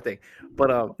 One more thing.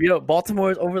 But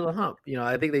Baltimore's over the hump.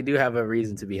 I think they do have a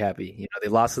reason to be happy. They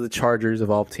lost to the Chargers of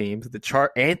all teams.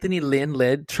 Anthony Lynn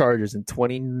led Chargers in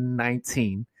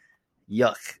 2019.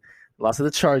 Yuck. Lost to the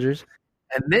Chargers.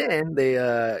 And then they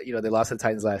lost to the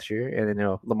Titans last year, and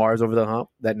then Lamar's over the hump.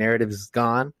 That narrative is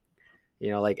gone.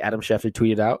 Like Adam Schefter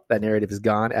tweeted out, that narrative is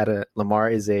gone.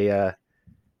 Lamar has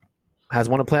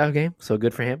won a playoff game, so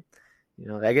good for him.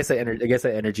 I guess that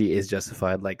energy is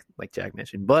justified, like Jack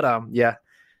mentioned. But I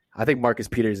think Marcus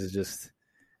Peters is just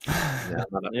not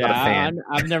a fan.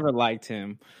 I've never liked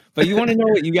him. But you want to know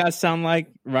what you guys sound like,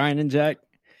 Ryan and Jack?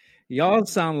 Y'all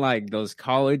sound like those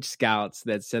college scouts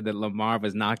that said that Lamar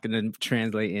was not going to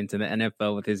translate into the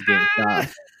NFL with his game style.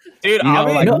 Dude,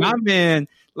 my man,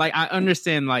 like, I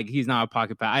understand, like, he's not a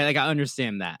pocket pass. I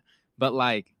understand that. But,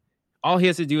 like, all he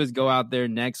has to do is go out there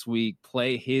next week,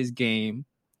 play his game.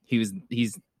 He's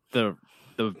the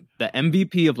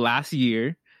MVP of last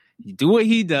year. You do what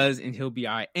he does, and he'll be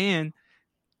all right. And,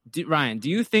 Ryan, do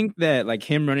you think that, like,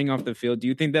 him running off the field, do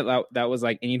you think that that was,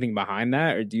 like, anything behind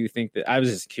that? Or do you think that – I was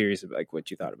just curious about, like,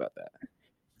 what you thought about that.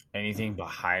 Anything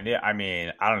behind it? I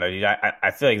mean, I don't know, dude.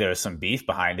 I feel like there was some beef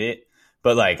behind it.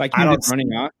 But, like I don't –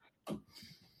 running off?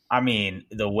 I mean,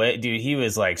 the way – dude, he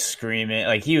was, like, screaming.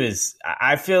 Like, he was –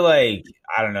 I feel like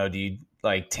 – I don't know, dude.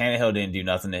 Like, Tannehill didn't do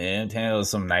nothing to him. Tannehill is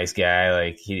some nice guy.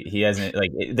 Like, he hasn't –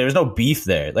 like, there's no beef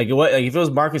there. Like, if it was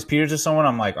Marcus Peters or someone,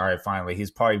 I'm like, all right, fine. Like, he's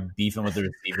probably beefing with the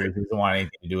receivers. He doesn't want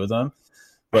anything to do with them.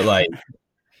 But, like,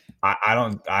 I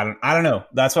don't know.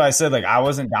 That's why I said, like, I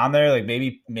wasn't down there. Like,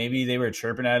 maybe they were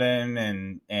chirping at him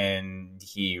and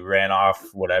he ran off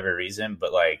whatever reason.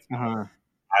 But, like,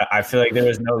 I feel like there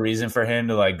was no reason for him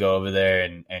to, like, go over there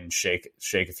and shake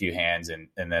a few hands and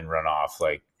then run off.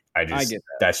 Like, I get that.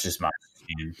 That's just my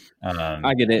opinion.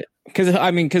 I get it.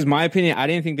 Because my opinion, I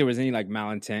didn't think there was any, like,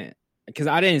 malintent. Because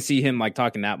I didn't see him, like,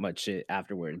 talking that much shit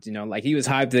afterwards. Like, he was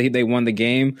hyped that they won the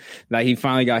game. Like, he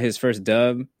finally got his first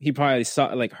dub. He probably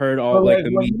heard all, like,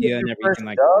 the media and everything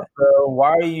like that. Bro,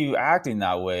 why are you acting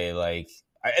that way? Like,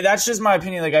 that's just my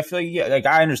opinion. Like, I feel like,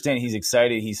 I understand he's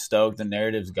excited, he's stoked, the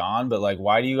narrative's gone. But, like,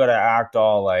 why do you got to act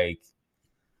all, like,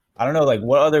 I don't know, like,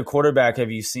 what other quarterback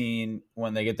have you seen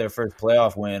when they get their first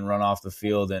playoff win, run off the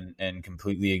field and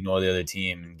completely ignore the other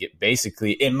team and get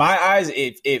basically, in my eyes,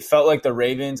 it felt like the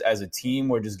Ravens as a team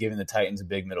were just giving the Titans a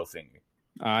big middle finger.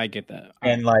 I get that.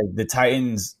 And, like, the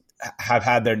Titans have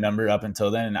had their number up until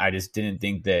then, and I just didn't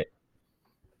think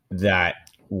that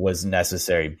was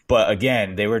necessary. But,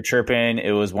 again, they were chirping.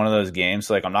 It was one of those games.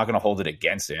 So, like, I'm not going to hold it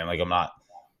against him. Like, I'm not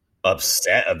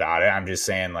upset about it. I'm just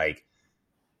saying, like,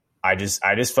 I just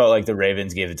felt like the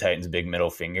Ravens gave the Titans a big middle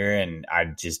finger, and I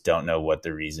just don't know what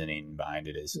the reasoning behind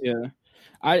it is. Yeah.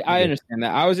 I understand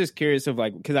that. I was just curious of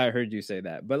like because I heard you say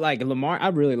that, but like Lamar, I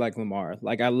really like Lamar.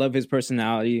 Like I love his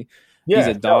personality. He's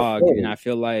a dog, and I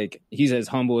feel like he's as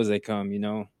humble as they come. You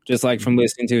know, just like from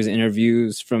listening to his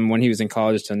interviews from when he was in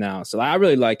college to now. So I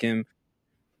really like him.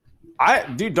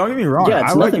 Dude, don't get me wrong. Yeah,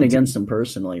 it's I nothing like against him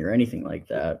personally or anything like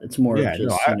that. It's more of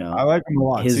just I like him a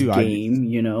lot his too. game.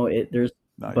 You know, I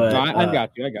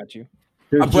got you.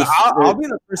 But I'll be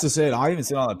the first to say it. I'll even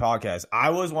say it on the podcast.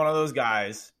 I was one of those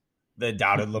guys that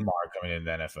doubted Lamar coming into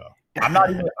the NFL.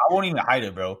 I won't even hide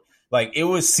it, bro. Like it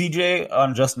was CJ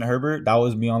on Justin Herbert. That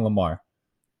was me on Lamar.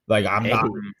 Like I'm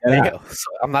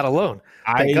not alone.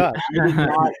 Thank God.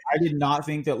 I did not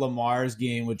think that Lamar's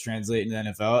game would translate into the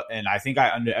NFL, and I think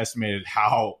I underestimated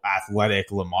how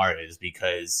athletic Lamar is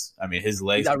because I mean his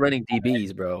legs. He's not running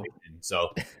DBs, bro. So,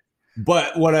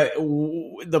 but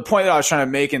the point that I was trying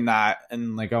to make in that,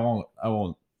 and like I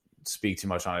won't speak too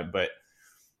much on it, but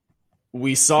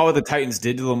we saw what the Titans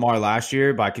did to Lamar last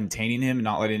year by containing him and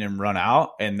not letting him run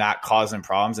out, and that caused them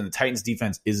problems. And the Titans'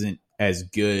 defense isn't as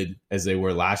good as they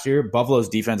were last year. Buffalo's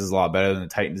defense is a lot better than the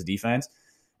Titans' defense.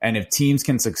 And if teams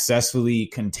can successfully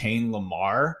contain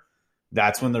Lamar,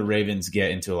 that's when the Ravens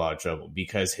get into a lot of trouble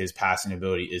because his passing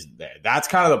ability isn't there. That's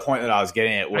kind of the point that I was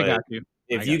getting at. I got you.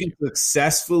 If you can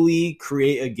successfully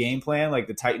create a game plan like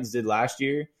the Titans did last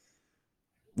year,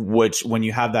 which when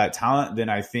you have that talent, then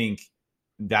I think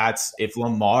that's if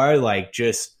Lamar like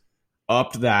just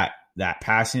upped that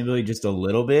passing ability just a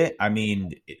little bit. I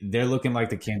mean, they're looking like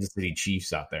the Kansas City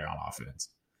Chiefs out there on offense.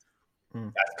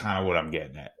 That's kind of what I'm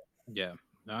getting at. Yeah,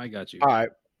 no, I got you. All right,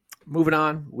 moving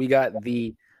on. We got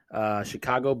the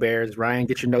Chicago Bears. Ryan,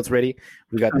 get your notes ready.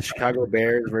 We got the Chicago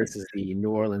Bears versus the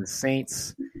New Orleans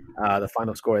Saints. The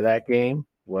final score of that game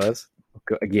was,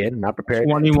 again, not prepared,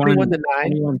 21-9.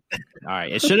 All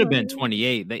right, it should have been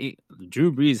 28.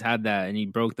 Drew Brees had that, and he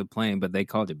broke the plane, but they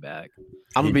called it back.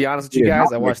 I'm going to be honest with you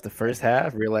guys. I watched the first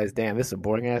half, realized, damn, this is a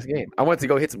boring-ass game. I went to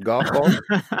go hit some golf balls.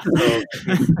 So,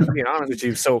 being honest with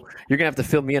you, so you're going to have to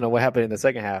fill me in on what happened in the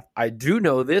second half. I do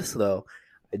know this, though.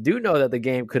 I do know that the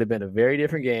game could have been a very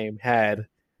different game had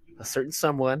a certain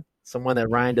someone that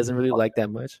Ryan doesn't really like that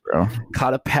much,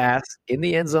 caught a pass in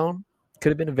the end zone. Could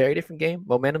have been a very different game.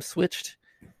 Momentum switched.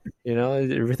 You know, I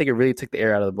think it really took the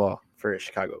air out of the ball for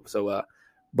Chicago. So,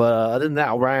 but other than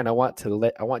that, Ryan, I want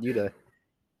you to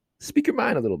speak your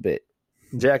mind a little bit.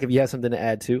 Jack, if you have something to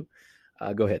add too,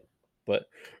 go ahead. But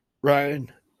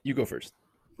Ryan, you go first.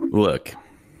 Look,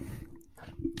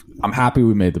 I'm happy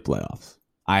we made the playoffs.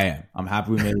 I am. I'm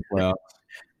happy we made the playoffs.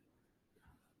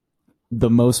 The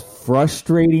most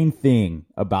frustrating thing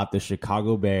about the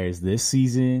Chicago Bears this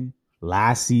season,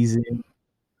 last season,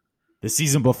 the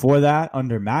season before that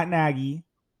under Matt Nagy,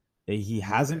 that he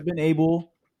hasn't been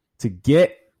able to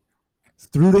get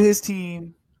through to his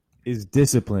team is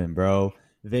discipline, bro.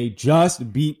 They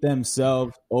just beat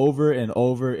themselves over and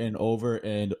over and over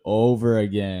and over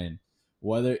again.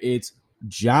 Whether it's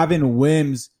Javin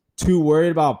Wims too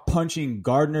worried about punching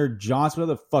Gardner Johnson,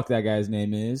 whatever the fuck that guy's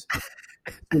name is,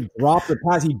 to drop the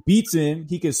pass. He beats him.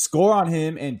 He can score on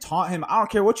him and taunt him. I don't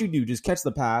care what you do. Just catch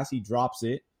the pass. He drops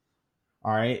it.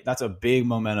 All right. That's a big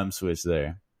momentum switch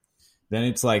there. Then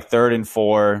it's like 3rd and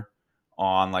 4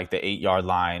 on like the 8-yard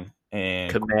line.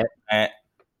 And Komet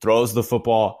throws the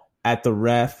football at the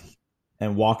ref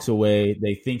and walks away.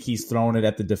 They think he's throwing it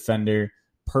at the defender.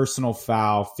 Personal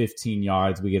foul, 15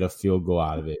 yards. We get a field goal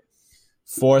out of it.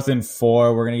 4th and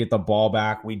 4, we're going to get the ball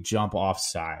back. We jump off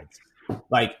sides.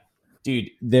 Like, dude,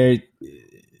 the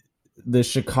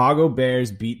Chicago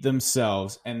Bears beat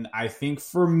themselves. And I think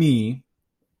for me,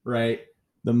 right,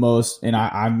 the most, and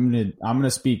I'm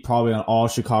gonna speak probably on all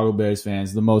Chicago Bears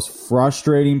fans, the most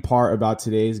frustrating part about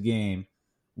today's game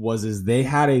is they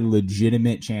had a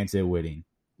legitimate chance at winning.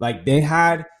 Like, they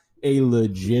had a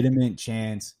legitimate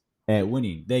chance at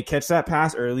winning. They catch that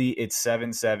pass early. It's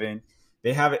 7-7.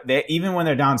 They have it. Even when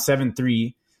they're down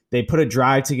 7-3, they put a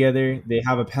drive together. They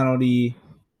have a penalty.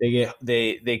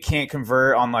 They can't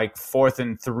convert on like 4th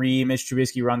and 3. Mitch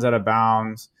Trubisky runs out of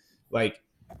bounds. Like,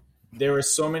 there were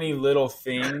so many little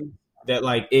things that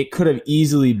like it could have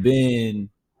easily been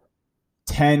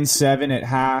 10-7 at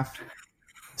half,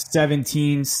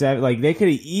 17-7. Like, they could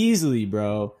have easily,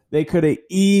 bro. They could have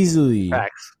easily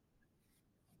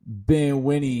been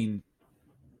winning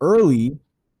early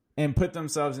and put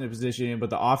themselves in a position, but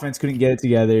the offense couldn't get it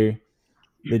together.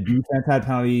 The defense had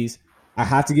penalties. I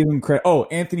have to give him credit. Oh,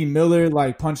 Anthony Miller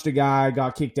like punched a guy,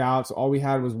 got kicked out. So all we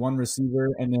had was one receiver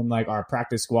and then like our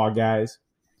practice squad guys.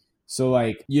 So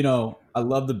like, you know, I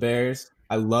love the Bears.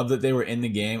 I love that they were in the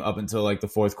game up until like the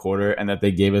 4th quarter and that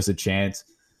they gave us a chance.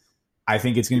 I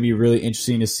think it's going to be really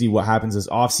interesting to see what happens this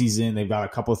offseason. They've got a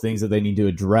couple of things that they need to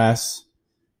address.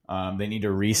 They need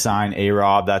to re-sign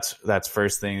A-Rob. That's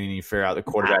first thing. They need to figure out the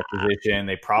quarterback position.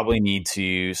 They probably need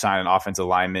to sign an offensive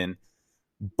lineman.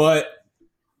 But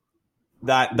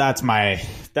that's my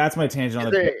tangent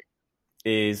on the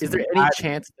Is there any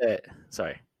chance that –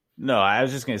 sorry. No, I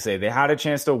was just going to say they had a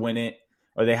chance to win it,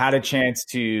 or they had a chance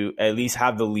to at least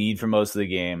have the lead for most of the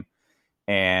game,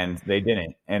 and they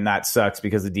didn't. And that sucks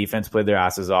because the defense played their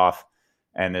asses off,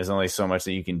 and there's only so much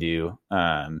that you can do.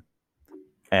 And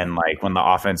like when the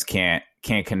offense can't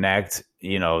connect,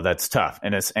 that's tough.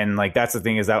 And that's the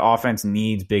thing is that offense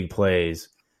needs big plays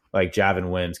like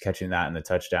Javin Wims catching that in the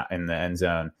touchdown in the end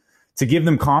zone to give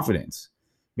them confidence.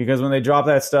 Because when they drop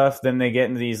that stuff, then they get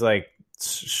into these like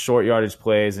short yardage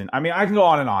plays. And I mean, I can go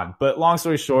on and on, but long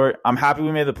story short, I'm happy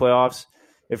we made the playoffs.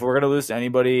 If we're going to lose to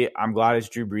anybody, I'm glad it's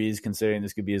Drew Brees, considering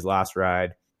this could be his last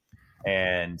ride.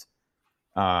 And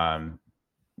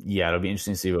it'll be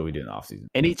interesting to see what we do in the offseason.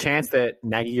 Any chance that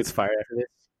Nagy gets fired after this?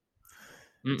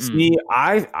 See,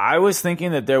 I was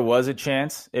thinking that there was a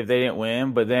chance if they didn't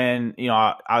win, but then,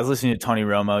 I was listening to Tony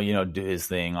Romo, do his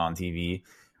thing on TV.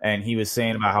 And he was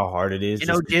saying about how hard it is.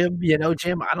 Jim,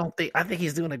 I think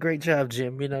he's doing a great job,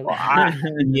 Jim. He was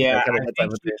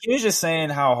just saying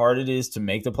how hard it is to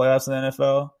make the playoffs in the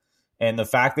NFL. And the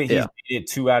fact that he's made it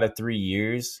 2 out of 3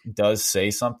 years does say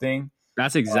something.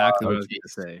 That's exactly what I was going to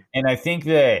say. And I think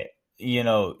that,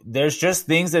 there's just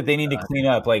things that they need to clean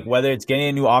up, like whether it's getting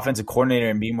a new offensive coordinator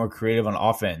and being more creative on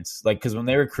offense. Like, because when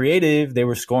they were creative, they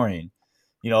were scoring.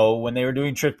 When they were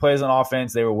doing trick plays on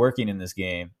offense, they were working in this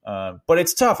game. But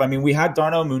it's tough. I mean, we had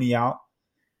Darnell Mooney out.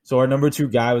 So our number 2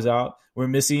 guy was out. We're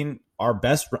missing our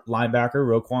best linebacker,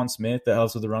 Roquan Smith, that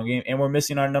helps with the run game. And we're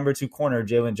missing our number 2 corner,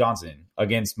 Jalen Johnson,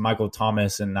 against Michael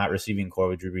Thomas and that receiving core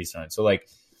with Drew Brees. So,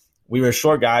 we were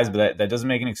short guys, but that doesn't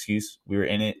make an excuse. We were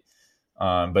in it.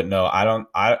 But no,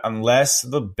 unless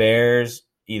the Bears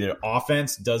either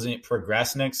offense doesn't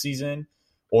progress next season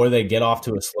or they get off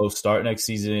to a slow start next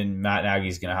season, Matt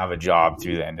Nagy's going to have a job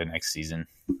through the end of next season.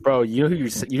 Bro, you know who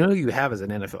you have as an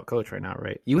NFL coach right now,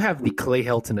 right? You have the Clay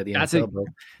Helton of the NFL, bro.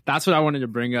 That's what I wanted to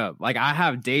bring up. Like, I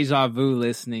have deja vu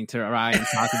listening to Ryan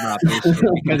talk about this shit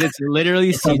because it's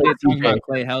literally CJ talking about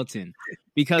Clay Helton.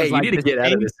 Because you need to get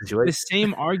out of this situation. The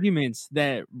same arguments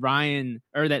that Ryan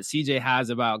or that CJ has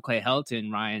about Clay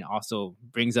Helton, Ryan also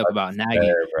brings up about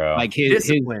Nagy. Like his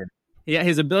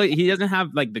ability. He doesn't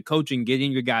have like the coaching,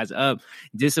 getting your guys up,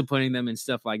 disciplining them and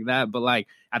stuff like that. But like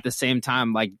at the same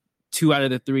time, like 2 out of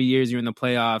the 3 years you're in the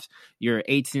playoffs, you're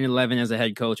 18-11 as a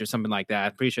head coach or something like that.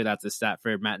 I'm pretty sure that's a stat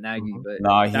for Matt Nagy. But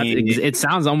it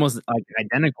sounds almost like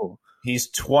identical.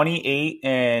 He's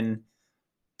 28-20.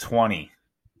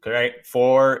 Correct?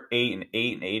 4, 8, and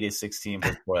 8, and 8 is 16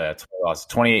 before that.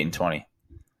 28-20.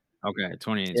 Okay,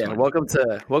 28. Yeah, welcome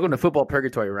to football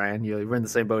purgatory, Ryan. We're in the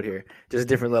same boat here, just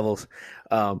different levels.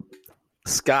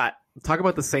 Scott, talk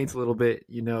about the Saints a little bit.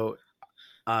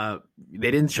 They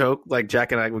didn't choke like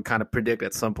Jack and I would kind of predict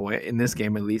at some point in this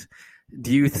game, at least.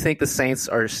 Do you think the Saints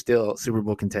are still Super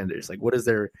Bowl contenders? Like, what is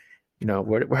their,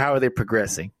 how are they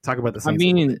progressing? Talk about the Saints.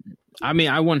 I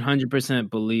 100%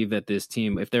 believe that this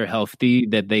team, if they're healthy,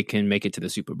 that they can make it to the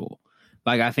Super Bowl.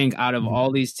 Like, I think out of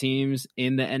all these teams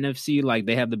in the NFC, like,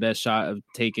 they have the best shot of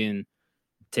taking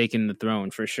the throne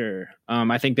for sure.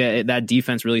 I think that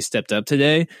defense really stepped up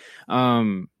today.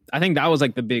 I think that was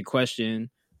like the big question,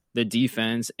 the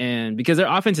defense, and because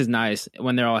their offense is nice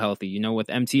when they're all healthy. With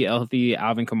MT healthy,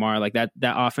 Alvin Kamara, like that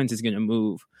offense is going to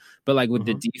move. But like with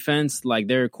the defense, like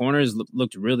their corners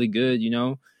looked really good,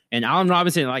 And Allen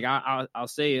Robinson, like I'll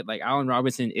say it, like Allen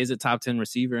Robinson is a top 10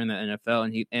 receiver in the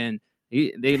NFL, and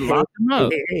they locked him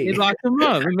up. They locked him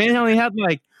up. The man only had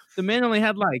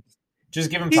like. Just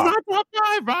give him. He's not top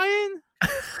 5, Ryan.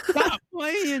 Stop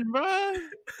playing, bro.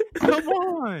 Come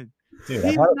on. Dude, I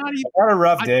had a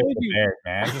rough day with the Bears,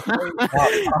 man.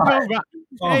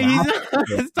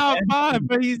 He's top 5,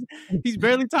 but he's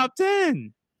barely top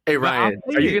 10. Hey Ryan,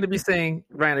 are you going to be saying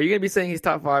he's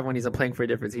top 5 when he's playing for a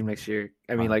different team next year?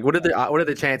 I mean, like, what are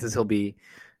the chances he'll be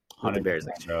with the Bears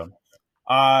next year?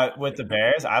 With the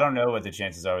Bears, I don't know what the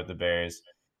chances are with the Bears.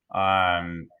 I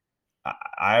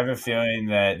have a feeling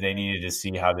that they needed to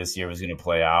see how this year was going to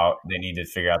play out. They need to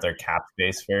figure out their cap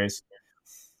space first.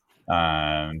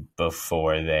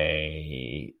 Before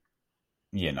they,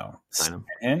 sign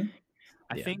him.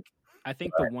 I think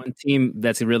the one team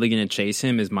that's really going to chase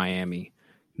him is Miami.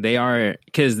 They are,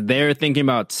 because they're thinking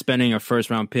about spending a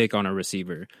first-round pick on a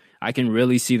receiver. I can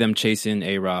really see them chasing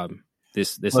A-Rob.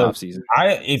 this Look, offseason.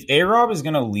 If A-Rob is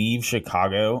gonna leave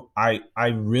Chicago, I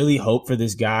really hope for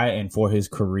this guy and for his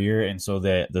career, and so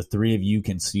that the three of you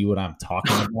can see what I'm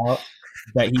talking about.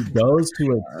 That he goes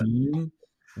to a team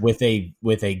with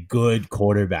a good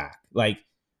quarterback, like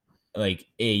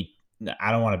a.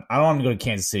 I don't want to go to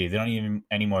Kansas City. They don't even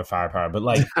any more firepower. But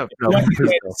like, if he went to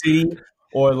Kansas City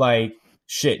or like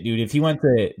shit, dude. If he went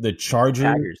to the Chargers,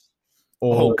 Packers.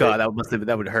 or, Oh god,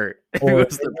 that would hurt. If or it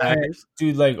was the Packers,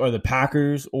 dude, like, or the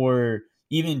Packers, or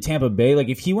even Tampa Bay. Like,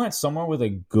 if he went somewhere with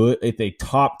a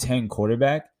top 10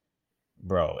 quarterback,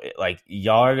 bro, like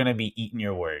y'all are gonna be eating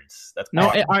your words. That's No, all.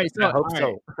 all right. So, I hope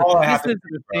so. All I this have to is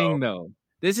the thing, though.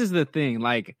 This is the thing.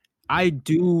 Like, I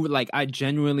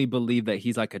genuinely believe that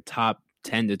he's like a top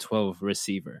 10 to 12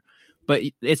 receiver, but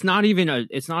it's not even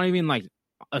like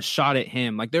a shot at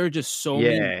him. Like, there are just so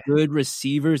many good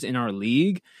receivers in our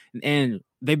league, and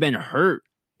they've been hurt,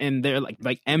 and they're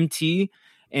like MT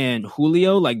and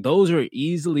Julio, like those are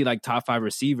easily like top 5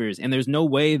 receivers, and there's no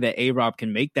way that A-Rob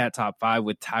can make that top 5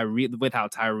 with how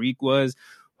Tyreek was,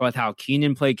 or with how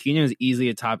Keenan played. Keenan was easily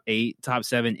a top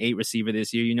 7, 8 receiver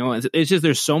this year. You know, it's just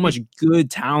there's so much good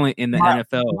talent in the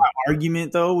NFL. My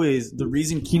argument though is the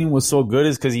reason Keenan was so good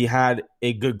is because he had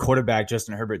a good quarterback,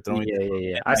 Justin Herbert, throwing.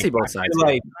 Yeah. I see both sides.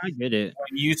 Like, I get it.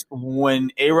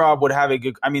 When A-Rob would have a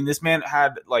good, I mean, this man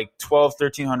had like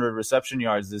 1,300 reception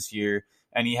yards this year,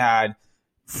 and he had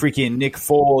freaking Nick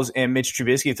Foles and Mitch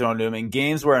Trubisky thrown to him in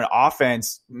games where an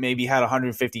offense maybe had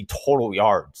 150 total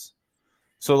yards.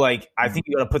 So, like, I think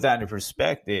you got to put that into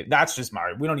perspective. That's just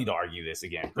we don't need to argue this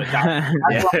again. But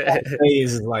that's what I'm say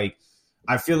is like,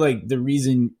 I feel like the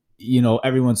reason,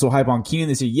 everyone's so hype on Keenan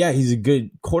this year, yeah, he's a good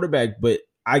quarterback, but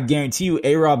I guarantee you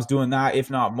A-Rob's doing that,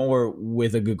 if not more,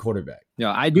 with a good quarterback.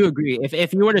 Yeah, I do agree.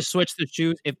 If you were to switch the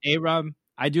shoes, if A-Rob,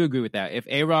 I do agree with that. If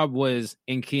A-Rob was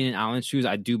in Keenan Allen's shoes,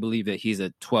 I do believe that he's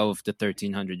a 12 to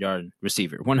 1,300 yard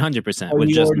receiver, 100%. With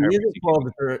Justin Herbert, a 12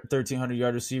 to 1,300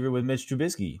 yard receiver with Mitch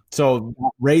Trubisky. So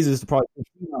raises to probably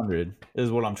 1,500 is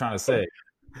what I'm trying to say.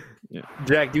 Yeah.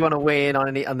 Jack, do you want to weigh in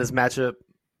on this matchup?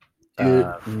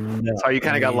 No. Sorry, you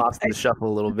kind of got lost in the shuffle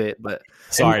a little bit, but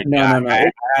sorry, no.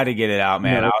 I had to get it out,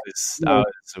 man.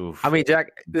 I mean, Jack,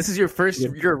 this is your first.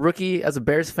 You're a rookie as a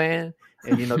Bears fan.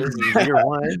 And this is year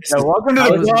one. Yeah, welcome to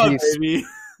the club, baby.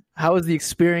 How was the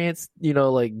experience?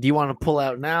 Like, do you want to pull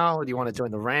out now? Or do you want to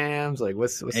join the Rams? Like,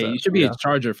 what's hey, up? You should be a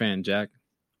Charger fan, Jack.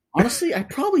 Honestly, I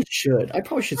probably should. I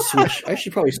switch. I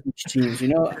should probably switch teams.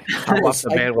 I'm off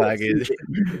the bandwagon.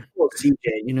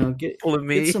 CJ, pulling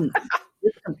me. Get some,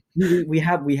 we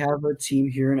have a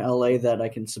team here in LA that I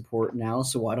can support now.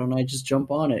 So why don't I just jump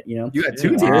on it? You got 2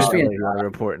 teams you want to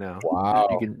report now. Wow.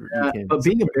 You can, but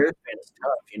being a Bears fan is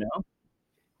tough.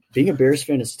 Being a Bears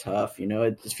fan is tough,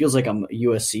 It just feels like I'm a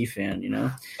USC fan,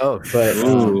 Oh, but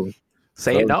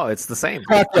no, it's the same.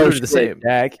 It's the same.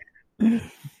 Jack.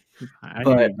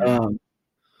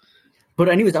 But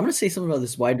anyways, I'm gonna say something about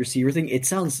this wide receiver thing. It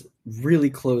sounds really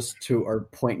close to our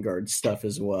point guard stuff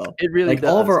as well. It really does.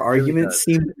 All of our arguments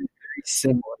seem very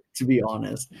similar, to be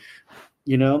honest.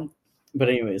 But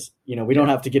anyways, we don't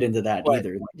have to get into that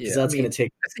either. That's going to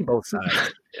take. I see both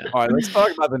sides. Yeah. All right, let's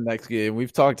talk about the next game.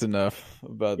 We've talked enough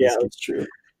about this. Yeah, that's true.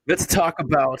 Let's talk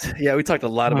about. Yeah, we talked a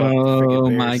lot about. Oh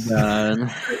my god.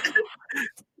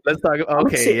 Let's talk.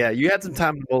 Okay, yeah, you had some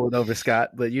time to roll it over,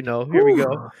 Scott. But here we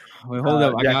go. Wait, hold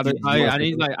up.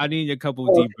 I need a couple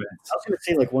of deep breaths. I was going to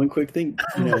say one quick thing.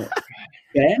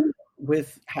 Ben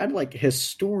had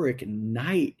historic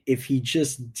night if he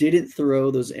just didn't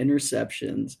throw those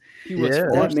interceptions. He was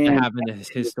forced to have a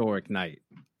historic night.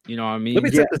 You know what I mean? Let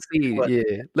me set the scene.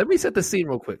 Yeah. Let me set the scene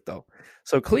real quick though.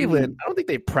 So Cleveland, I don't think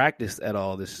they practiced at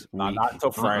all this week. Not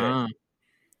until Friday.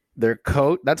 Their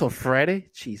coach, that's on Friday.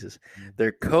 Jesus,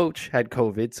 their coach had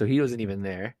COVID, so he wasn't even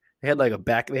there. They had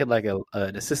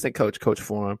an assistant coach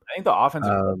for him. I think the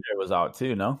offensive coordinator was out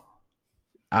too. No,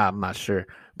 I'm not sure,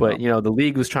 but the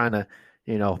league was trying to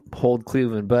hold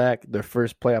Cleveland back. Their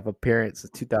first playoff appearance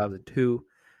in 2002,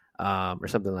 or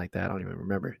something like that. I don't even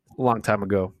remember. A long time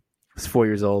ago. I was 4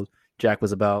 years old. Jack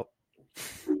was about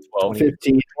 12,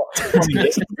 15.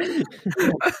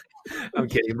 I'm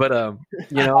kidding, but I'm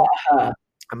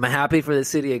happy for the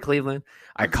city of Cleveland.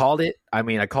 I called it.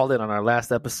 I called it on our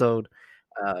last episode.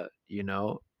 I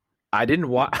didn't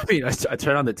watch. I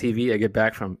turn on the TV. I get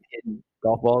back from hitting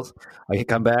golf balls. I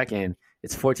come back and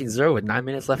it's 14-0 with 9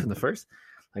 minutes left in the first.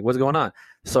 Like, what's going on?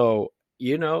 So,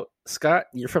 Scott,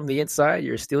 you're from the inside.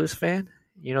 You're a Steelers fan.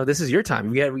 This is your time.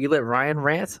 We let Ryan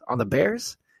rant on the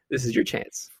Bears. This is your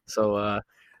chance. So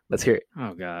let's hear it.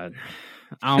 Oh God,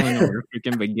 I don't know where to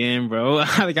freaking begin, bro.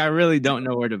 I really don't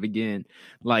know where to begin.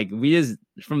 We just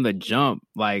from the jump,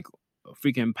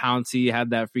 freaking Pouncey had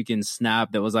that freaking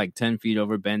snap that was like 10 feet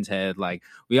over Ben's head. Like,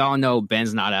 we all know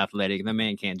Ben's not athletic. The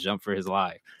man can't jump for his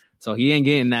life. So he ain't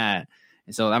getting that.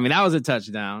 And so, I mean, that was a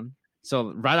touchdown.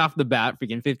 So right off the bat,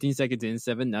 freaking 15 seconds in,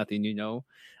 7-0, you know.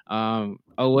 Oh,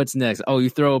 what's next? Oh, you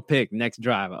throw a pick next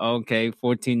drive. Okay,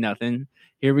 14-0.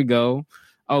 Here we go.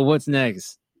 Oh, what's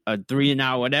next? A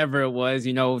 3-and-out, whatever it was,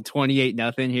 you know,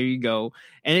 28-0. Here you go.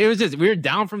 And it was just, we were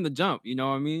down from the jump, you know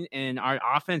what I mean? And our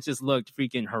offense just looked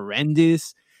freaking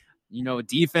horrendous. You know,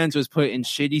 defense was put in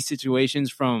shitty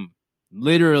situations from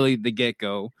literally the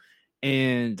get-go.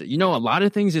 And, you know, a lot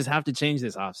of things just have to change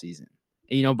this offseason.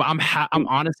 You know, but I'm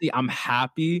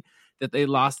happy that they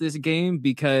lost this game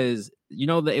because, you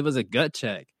know, it was a gut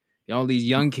check. You know, these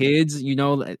young kids, you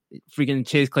know, freaking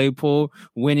Chase Claypool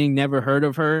winning, never heard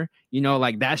of her. You know,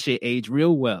 like that shit aged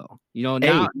real well. You know,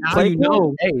 now you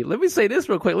know. Hey, let me say this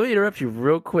real quick. Let me interrupt you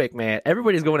real quick, man.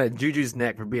 Everybody's going at Juju's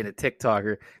neck for being a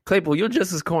TikToker. Claypool, you're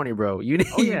just as corny, bro. You're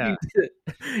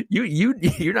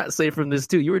not safe from this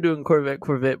too. You were doing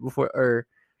Corvette before or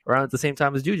around at the same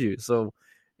time as Juju. So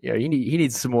yeah, he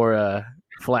needs some more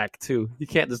flack too. You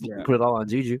can't just put it all on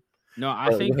Juju. No,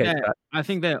 I think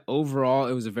that overall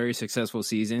it was a very successful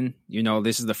season. You know,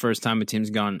 this is the first time a team's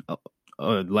gone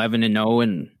 11-0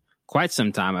 in quite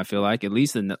some time. I feel like at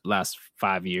least in the last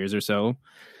 5 years or so.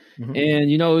 Mm-hmm.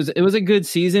 And you know, it was a good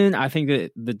season. I think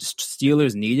that the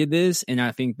Steelers needed this, and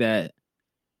I think that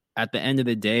at the end of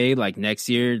the day, like next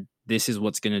year, this is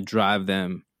what's going to drive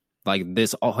them. Like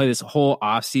this whole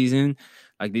off season,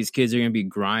 like these kids are going to be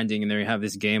grinding, and they're going to have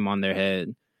this game on their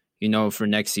head, you know, for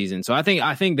next season. So I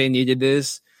think they needed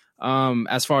this.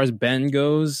 As far as Ben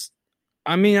goes,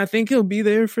 I mean, I think he'll be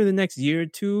there for the next year or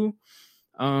two.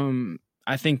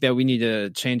 I think that we need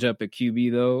to change up a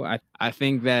QB, though. I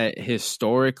think that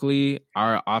historically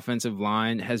our offensive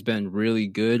line has been really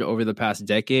good over the past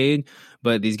decade,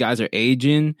 but these guys are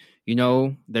aging. You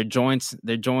know, their joints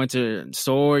are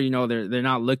sore. You know, they're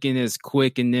not looking as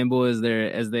quick and nimble as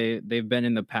they've been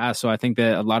in the past. So I think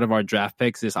that a lot of our draft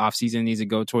picks this offseason needs to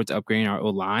go towards upgrading our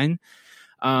O-line.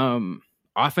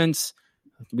 Offense,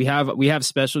 we have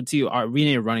specialty. We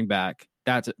need a running back.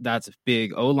 That's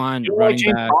big. O-line,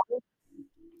 running back.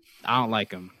 I don't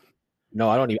like him. No,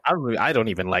 I don't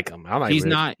even like him. He's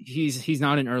not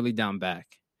an early down back.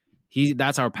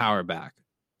 That's our power back.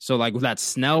 So like with that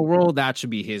Snell role, that should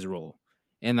be his role.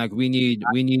 And like we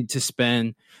need to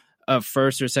spend a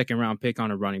first or second round pick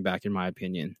on a running back, in my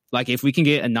opinion. Like if we can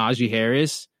get a Najee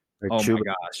Harris, my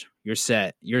gosh, you're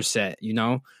set. You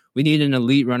know, we need an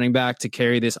elite running back to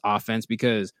carry this offense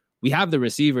because we have the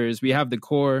receivers, we have the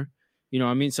core. You know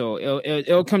what I mean? So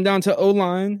it'll come down to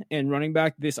O-line and running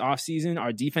back this offseason.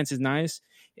 Our defense is nice.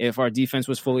 If our defense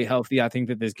was fully healthy, I think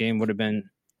that this game would have been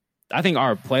 – I think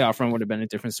our playoff run would have been a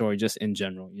different story just in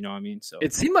general. You know what I mean? So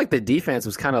it seemed like the defense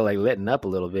was kind of like letting up a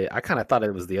little bit. I kind of thought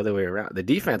it was the other way around. The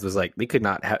defense was like they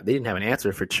didn't have an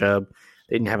answer for Chubb.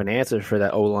 They didn't have an answer for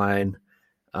that O-line.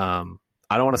 I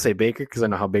don't want to say Baker because I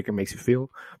know how Baker makes you feel.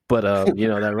 But, you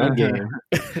know, that run game –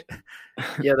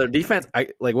 yeah, their defense.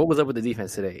 What was up with the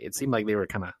defense today? It seemed like they were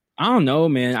kind of. I don't know,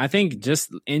 man. I think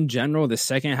just in general, the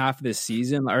second half of the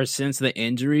season, or since the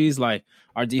injuries, like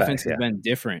our defense has been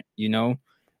different. You know,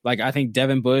 like I think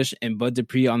Devin Bush and Bud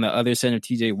Dupree on the other side of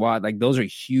TJ Watt, like those are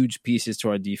huge pieces to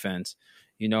our defense.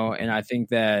 You know, and I think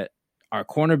that our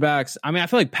cornerbacks. I mean, I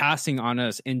feel like passing on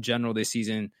us in general this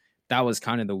season, that was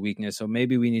kind of the weakness. So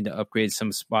maybe we need to upgrade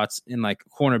some spots in like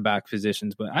cornerback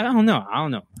positions. But I don't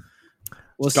know.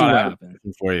 We'll see what happens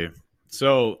for you.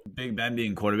 So Big Ben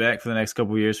being quarterback for the next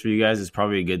couple of years for you guys is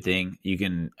probably a good thing. You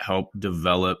can help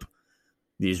develop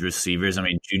these receivers. I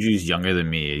mean, Juju's younger than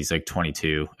me. He's like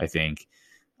 22, I think.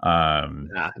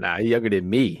 Nah, he's younger than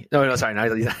me. No, sorry,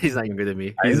 no, he's not younger than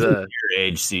me. He's your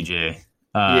age, CJ.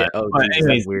 Yeah.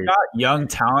 Anyways, weird. Got young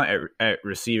talent at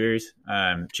receivers.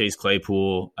 Chase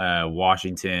Claypool,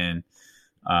 Washington,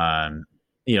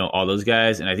 you know, all those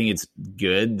guys, and I think it's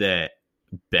good that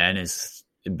Ben is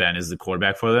the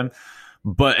quarterback for them.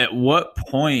 But at what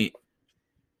point,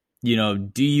 you know,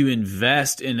 do you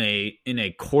invest in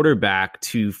a quarterback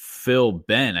to fill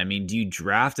Ben? I mean, do you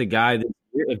draft a guy that,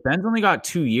 if Ben's only got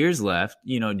 2 years left,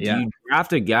 you know, do you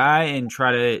draft a guy and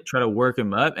try to work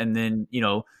him up, and then, you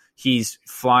know, he's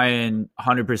flying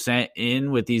 100%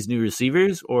 in with these new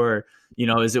receivers? Or, you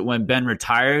know, is it when Ben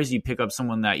retires, you pick up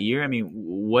someone that year? I mean,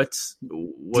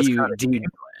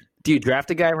 do you draft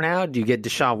a guy now? Do you get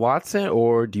Deshaun Watson,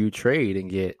 or do you trade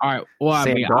and get Sam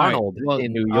Darnold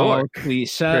in New York? Please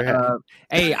shut up.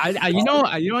 Hey, I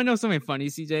know something funny,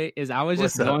 CJ, is I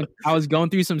was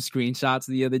going through some screenshots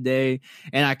the other day,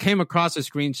 and I came across a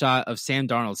screenshot of Sam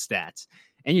Darnold's stats.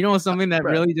 And you know something that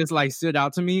really just like stood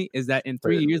out to me is that in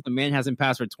 3 years the man hasn't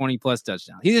passed for 20 plus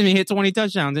touchdowns. He didn't hit 20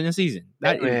 touchdowns in a season.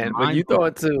 That man, when you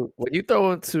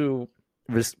throw into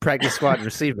practice squad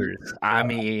receivers, I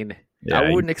mean, I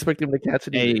wouldn't expect him to catch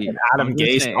it. Adam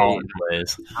Gase calling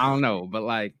plays. I don't know, but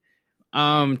like,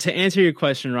 to answer your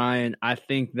question, Ryan, I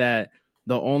think that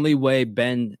the only way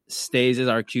Ben stays as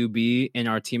our QB and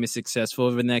our team is successful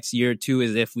over the next year or two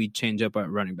is if we change up our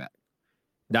running back.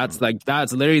 That's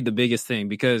literally the biggest thing,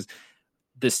 because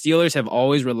the Steelers have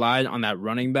always relied on that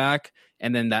running back,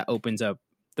 and then that opens up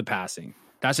the passing.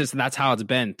 That's how it's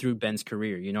been through Ben's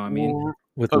career. You know what I mean?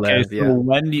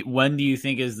 When do you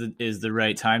think is the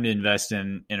right time to invest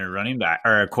in a running back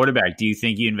or a quarterback? Do you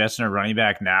think you invest in a running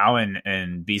back now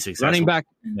and be successful? Running back,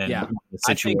 when the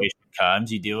situation comes,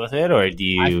 you deal with it, or do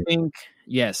you?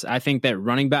 I think that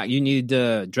running back, you need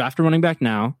to draft a running back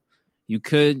now. You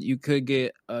could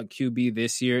get a QB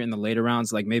this year in the later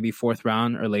rounds, like maybe 4th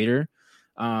round or later.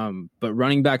 But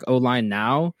running back O-line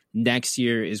now, next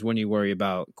year is when you worry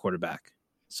about quarterback.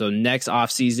 So next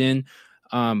offseason.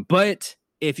 But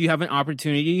if you have an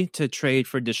opportunity to trade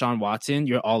for Deshaun Watson,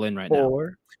 you're all in right now. But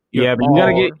you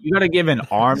gotta give an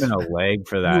arm and a leg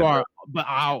for that. You are,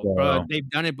 bro. They've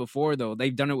done it before though.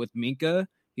 They've done it with Minka.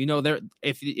 You know,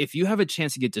 if you have a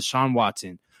chance to get Deshaun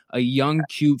Watson, a young,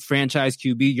 cute franchise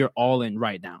QB, you're all in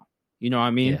right now. You know what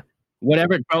I mean? Yeah.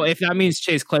 Whatever, bro. If that means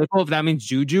Chase Claypool, if that means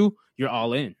Juju, you're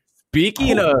all in.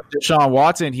 Speaking of Deshaun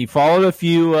Watson, he followed a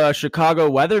few Chicago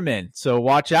weathermen. So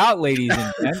watch out, ladies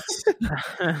and gents.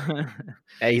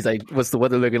 Hey, he's like, what's the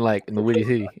weather looking like in the Windy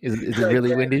City? Is it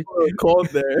really windy? Cold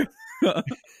there.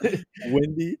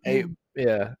 Windy. Hey,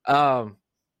 yeah.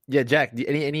 Yeah, Jack,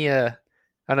 any I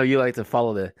know you like to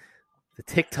follow the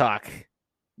TikTok,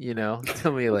 you know.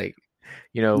 Tell me, like,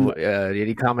 you know,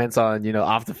 any comments on, you know,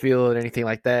 off the field or anything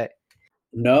like that?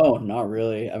 No, not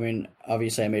really. I mean,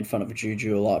 obviously I made fun of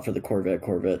Juju a lot for the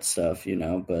Corvette stuff, you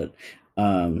know, but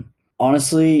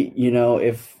honestly, you know,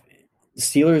 if the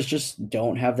Steelers just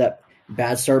don't have that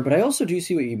bad start, but I also do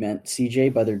see what you meant,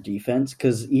 CJ, by their defense,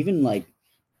 because even like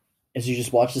as you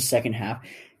just watch the second half,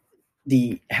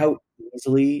 how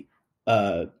easily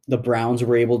the Browns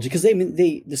were able to, because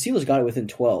the Steelers got it within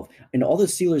 12, and all the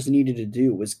Steelers needed to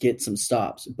do was get some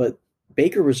stops, but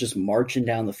Baker was just marching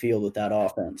down the field with that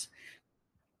offense.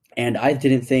 And I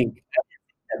didn't think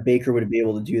that Baker would be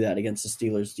able to do that against the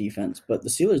Steelers defense. But the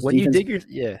Steelers when defense, you dig your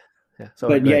I get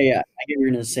what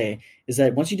you're going to say is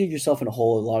that once you dig yourself in a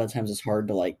hole, a lot of times it's hard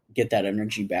to like get that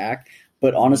energy back.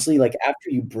 But honestly, like after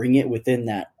you bring it within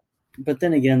that, but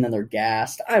then again, then they're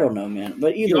gassed. I don't know, man.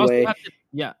 But either way,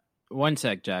 one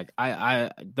sec, Jack.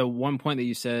 I the one point that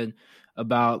you said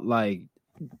about like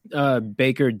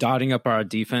Baker dotting up our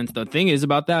defense. The thing is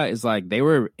about that is like they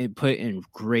were put in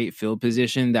great field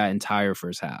position that entire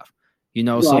first half. You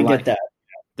know, so I like, get that.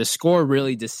 The score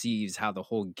really deceives how the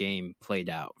whole game played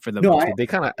out for the. Did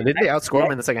they outscore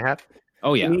them in the second half?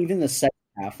 Oh yeah, I mean, even the second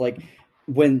half, like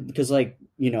because like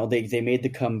you know they made the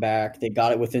comeback, they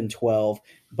got it within 12,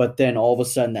 but then all of a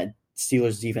sudden that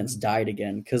Steelers defense died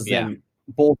again because then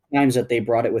both times that they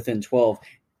brought it within 12.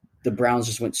 The Browns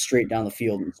just went straight down the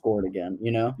field and scored again,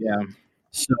 you know? Yeah.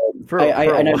 So I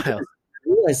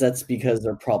realize that's because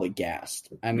they're probably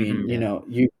gassed. I mean, you know,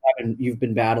 you've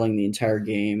been battling the entire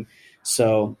game.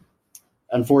 So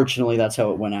unfortunately that's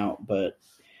how it went out, but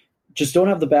just don't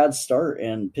have the bad start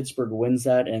and Pittsburgh wins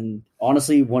that. And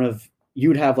honestly,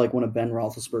 you'd have like one of Ben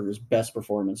Roethlisberger's best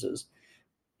performances,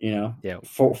 you know? Yeah.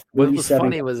 What was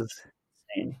funny was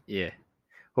insane. Yeah.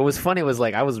 What was funny was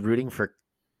like I was rooting for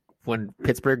when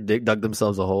Pittsburgh dug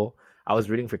themselves a hole. I was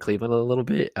rooting for Cleveland a little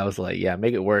bit. I was like, yeah,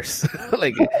 make it worse.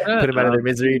 Like, put them out of their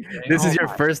misery. This is your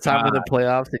first time in the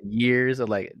playoffs in years. And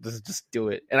like, just do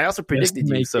it. And I also predicted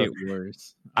you. So it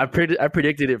worse. I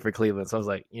predicted it for Cleveland. So I was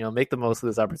like, you know, make the most of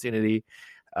this opportunity.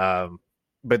 But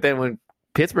then when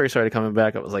Pittsburgh started coming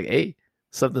back, I was like, hey,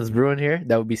 something's brewing here.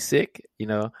 That would be sick. You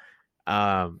know,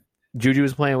 Juju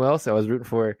was playing well. So I was rooting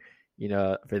for, you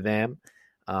know, for them.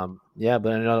 Yeah,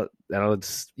 but I know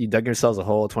you dug yourselves a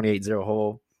hole, 28-0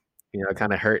 hole. You know,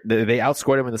 kind of hurt. They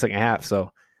outscored them in the second half,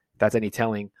 so if that's any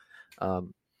telling.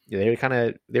 They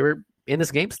were in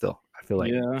this game still. I feel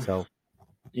like. Yeah. So.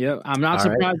 Yeah, I'm not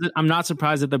surprised. Right. I'm not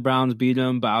surprised that the Browns beat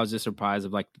them, but I was just surprised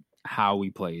of like how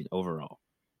we played overall.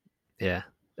 Yeah,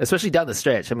 especially down the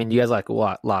stretch. I mean, you guys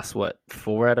lost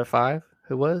 4 out of 5?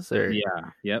 It was or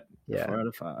yeah, 4 out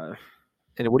of 5.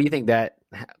 And what do you think that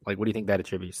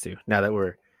attributes to now that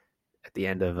we're at the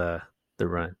end of the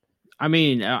run? I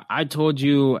mean, I told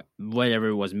you whatever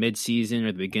it was mid-season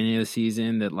or the beginning of the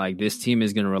season that like this team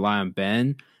is going to rely on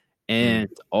Ben, and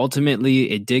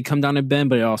ultimately it did come down to Ben,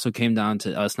 but it also came down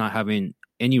to us not having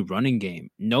any running game,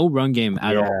 no run game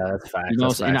at all. Yeah, that's facts. You know,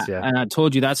 That's facts, yeah. and I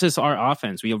told you that's just our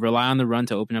offense. We rely on the run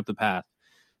to open up the path.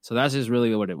 So that's just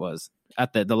really what it was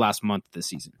at the last month of the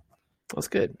season. That's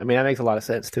good. I mean, that makes a lot of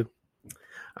sense too.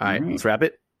 All right, let's wrap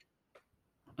it.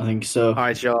 I think so. All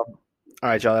right, y'all.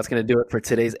 That's going to do it for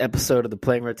today's episode of the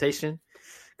Playing Rotation.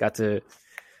 Got to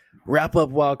wrap up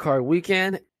Wild Card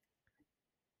Weekend.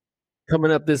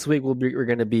 Coming up this week, we're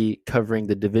going to be covering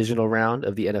the divisional round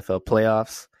of the NFL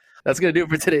playoffs. That's going to do it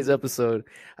for today's episode.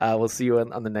 We'll see you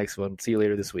on the next one. See you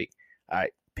later this week. All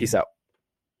right, peace out.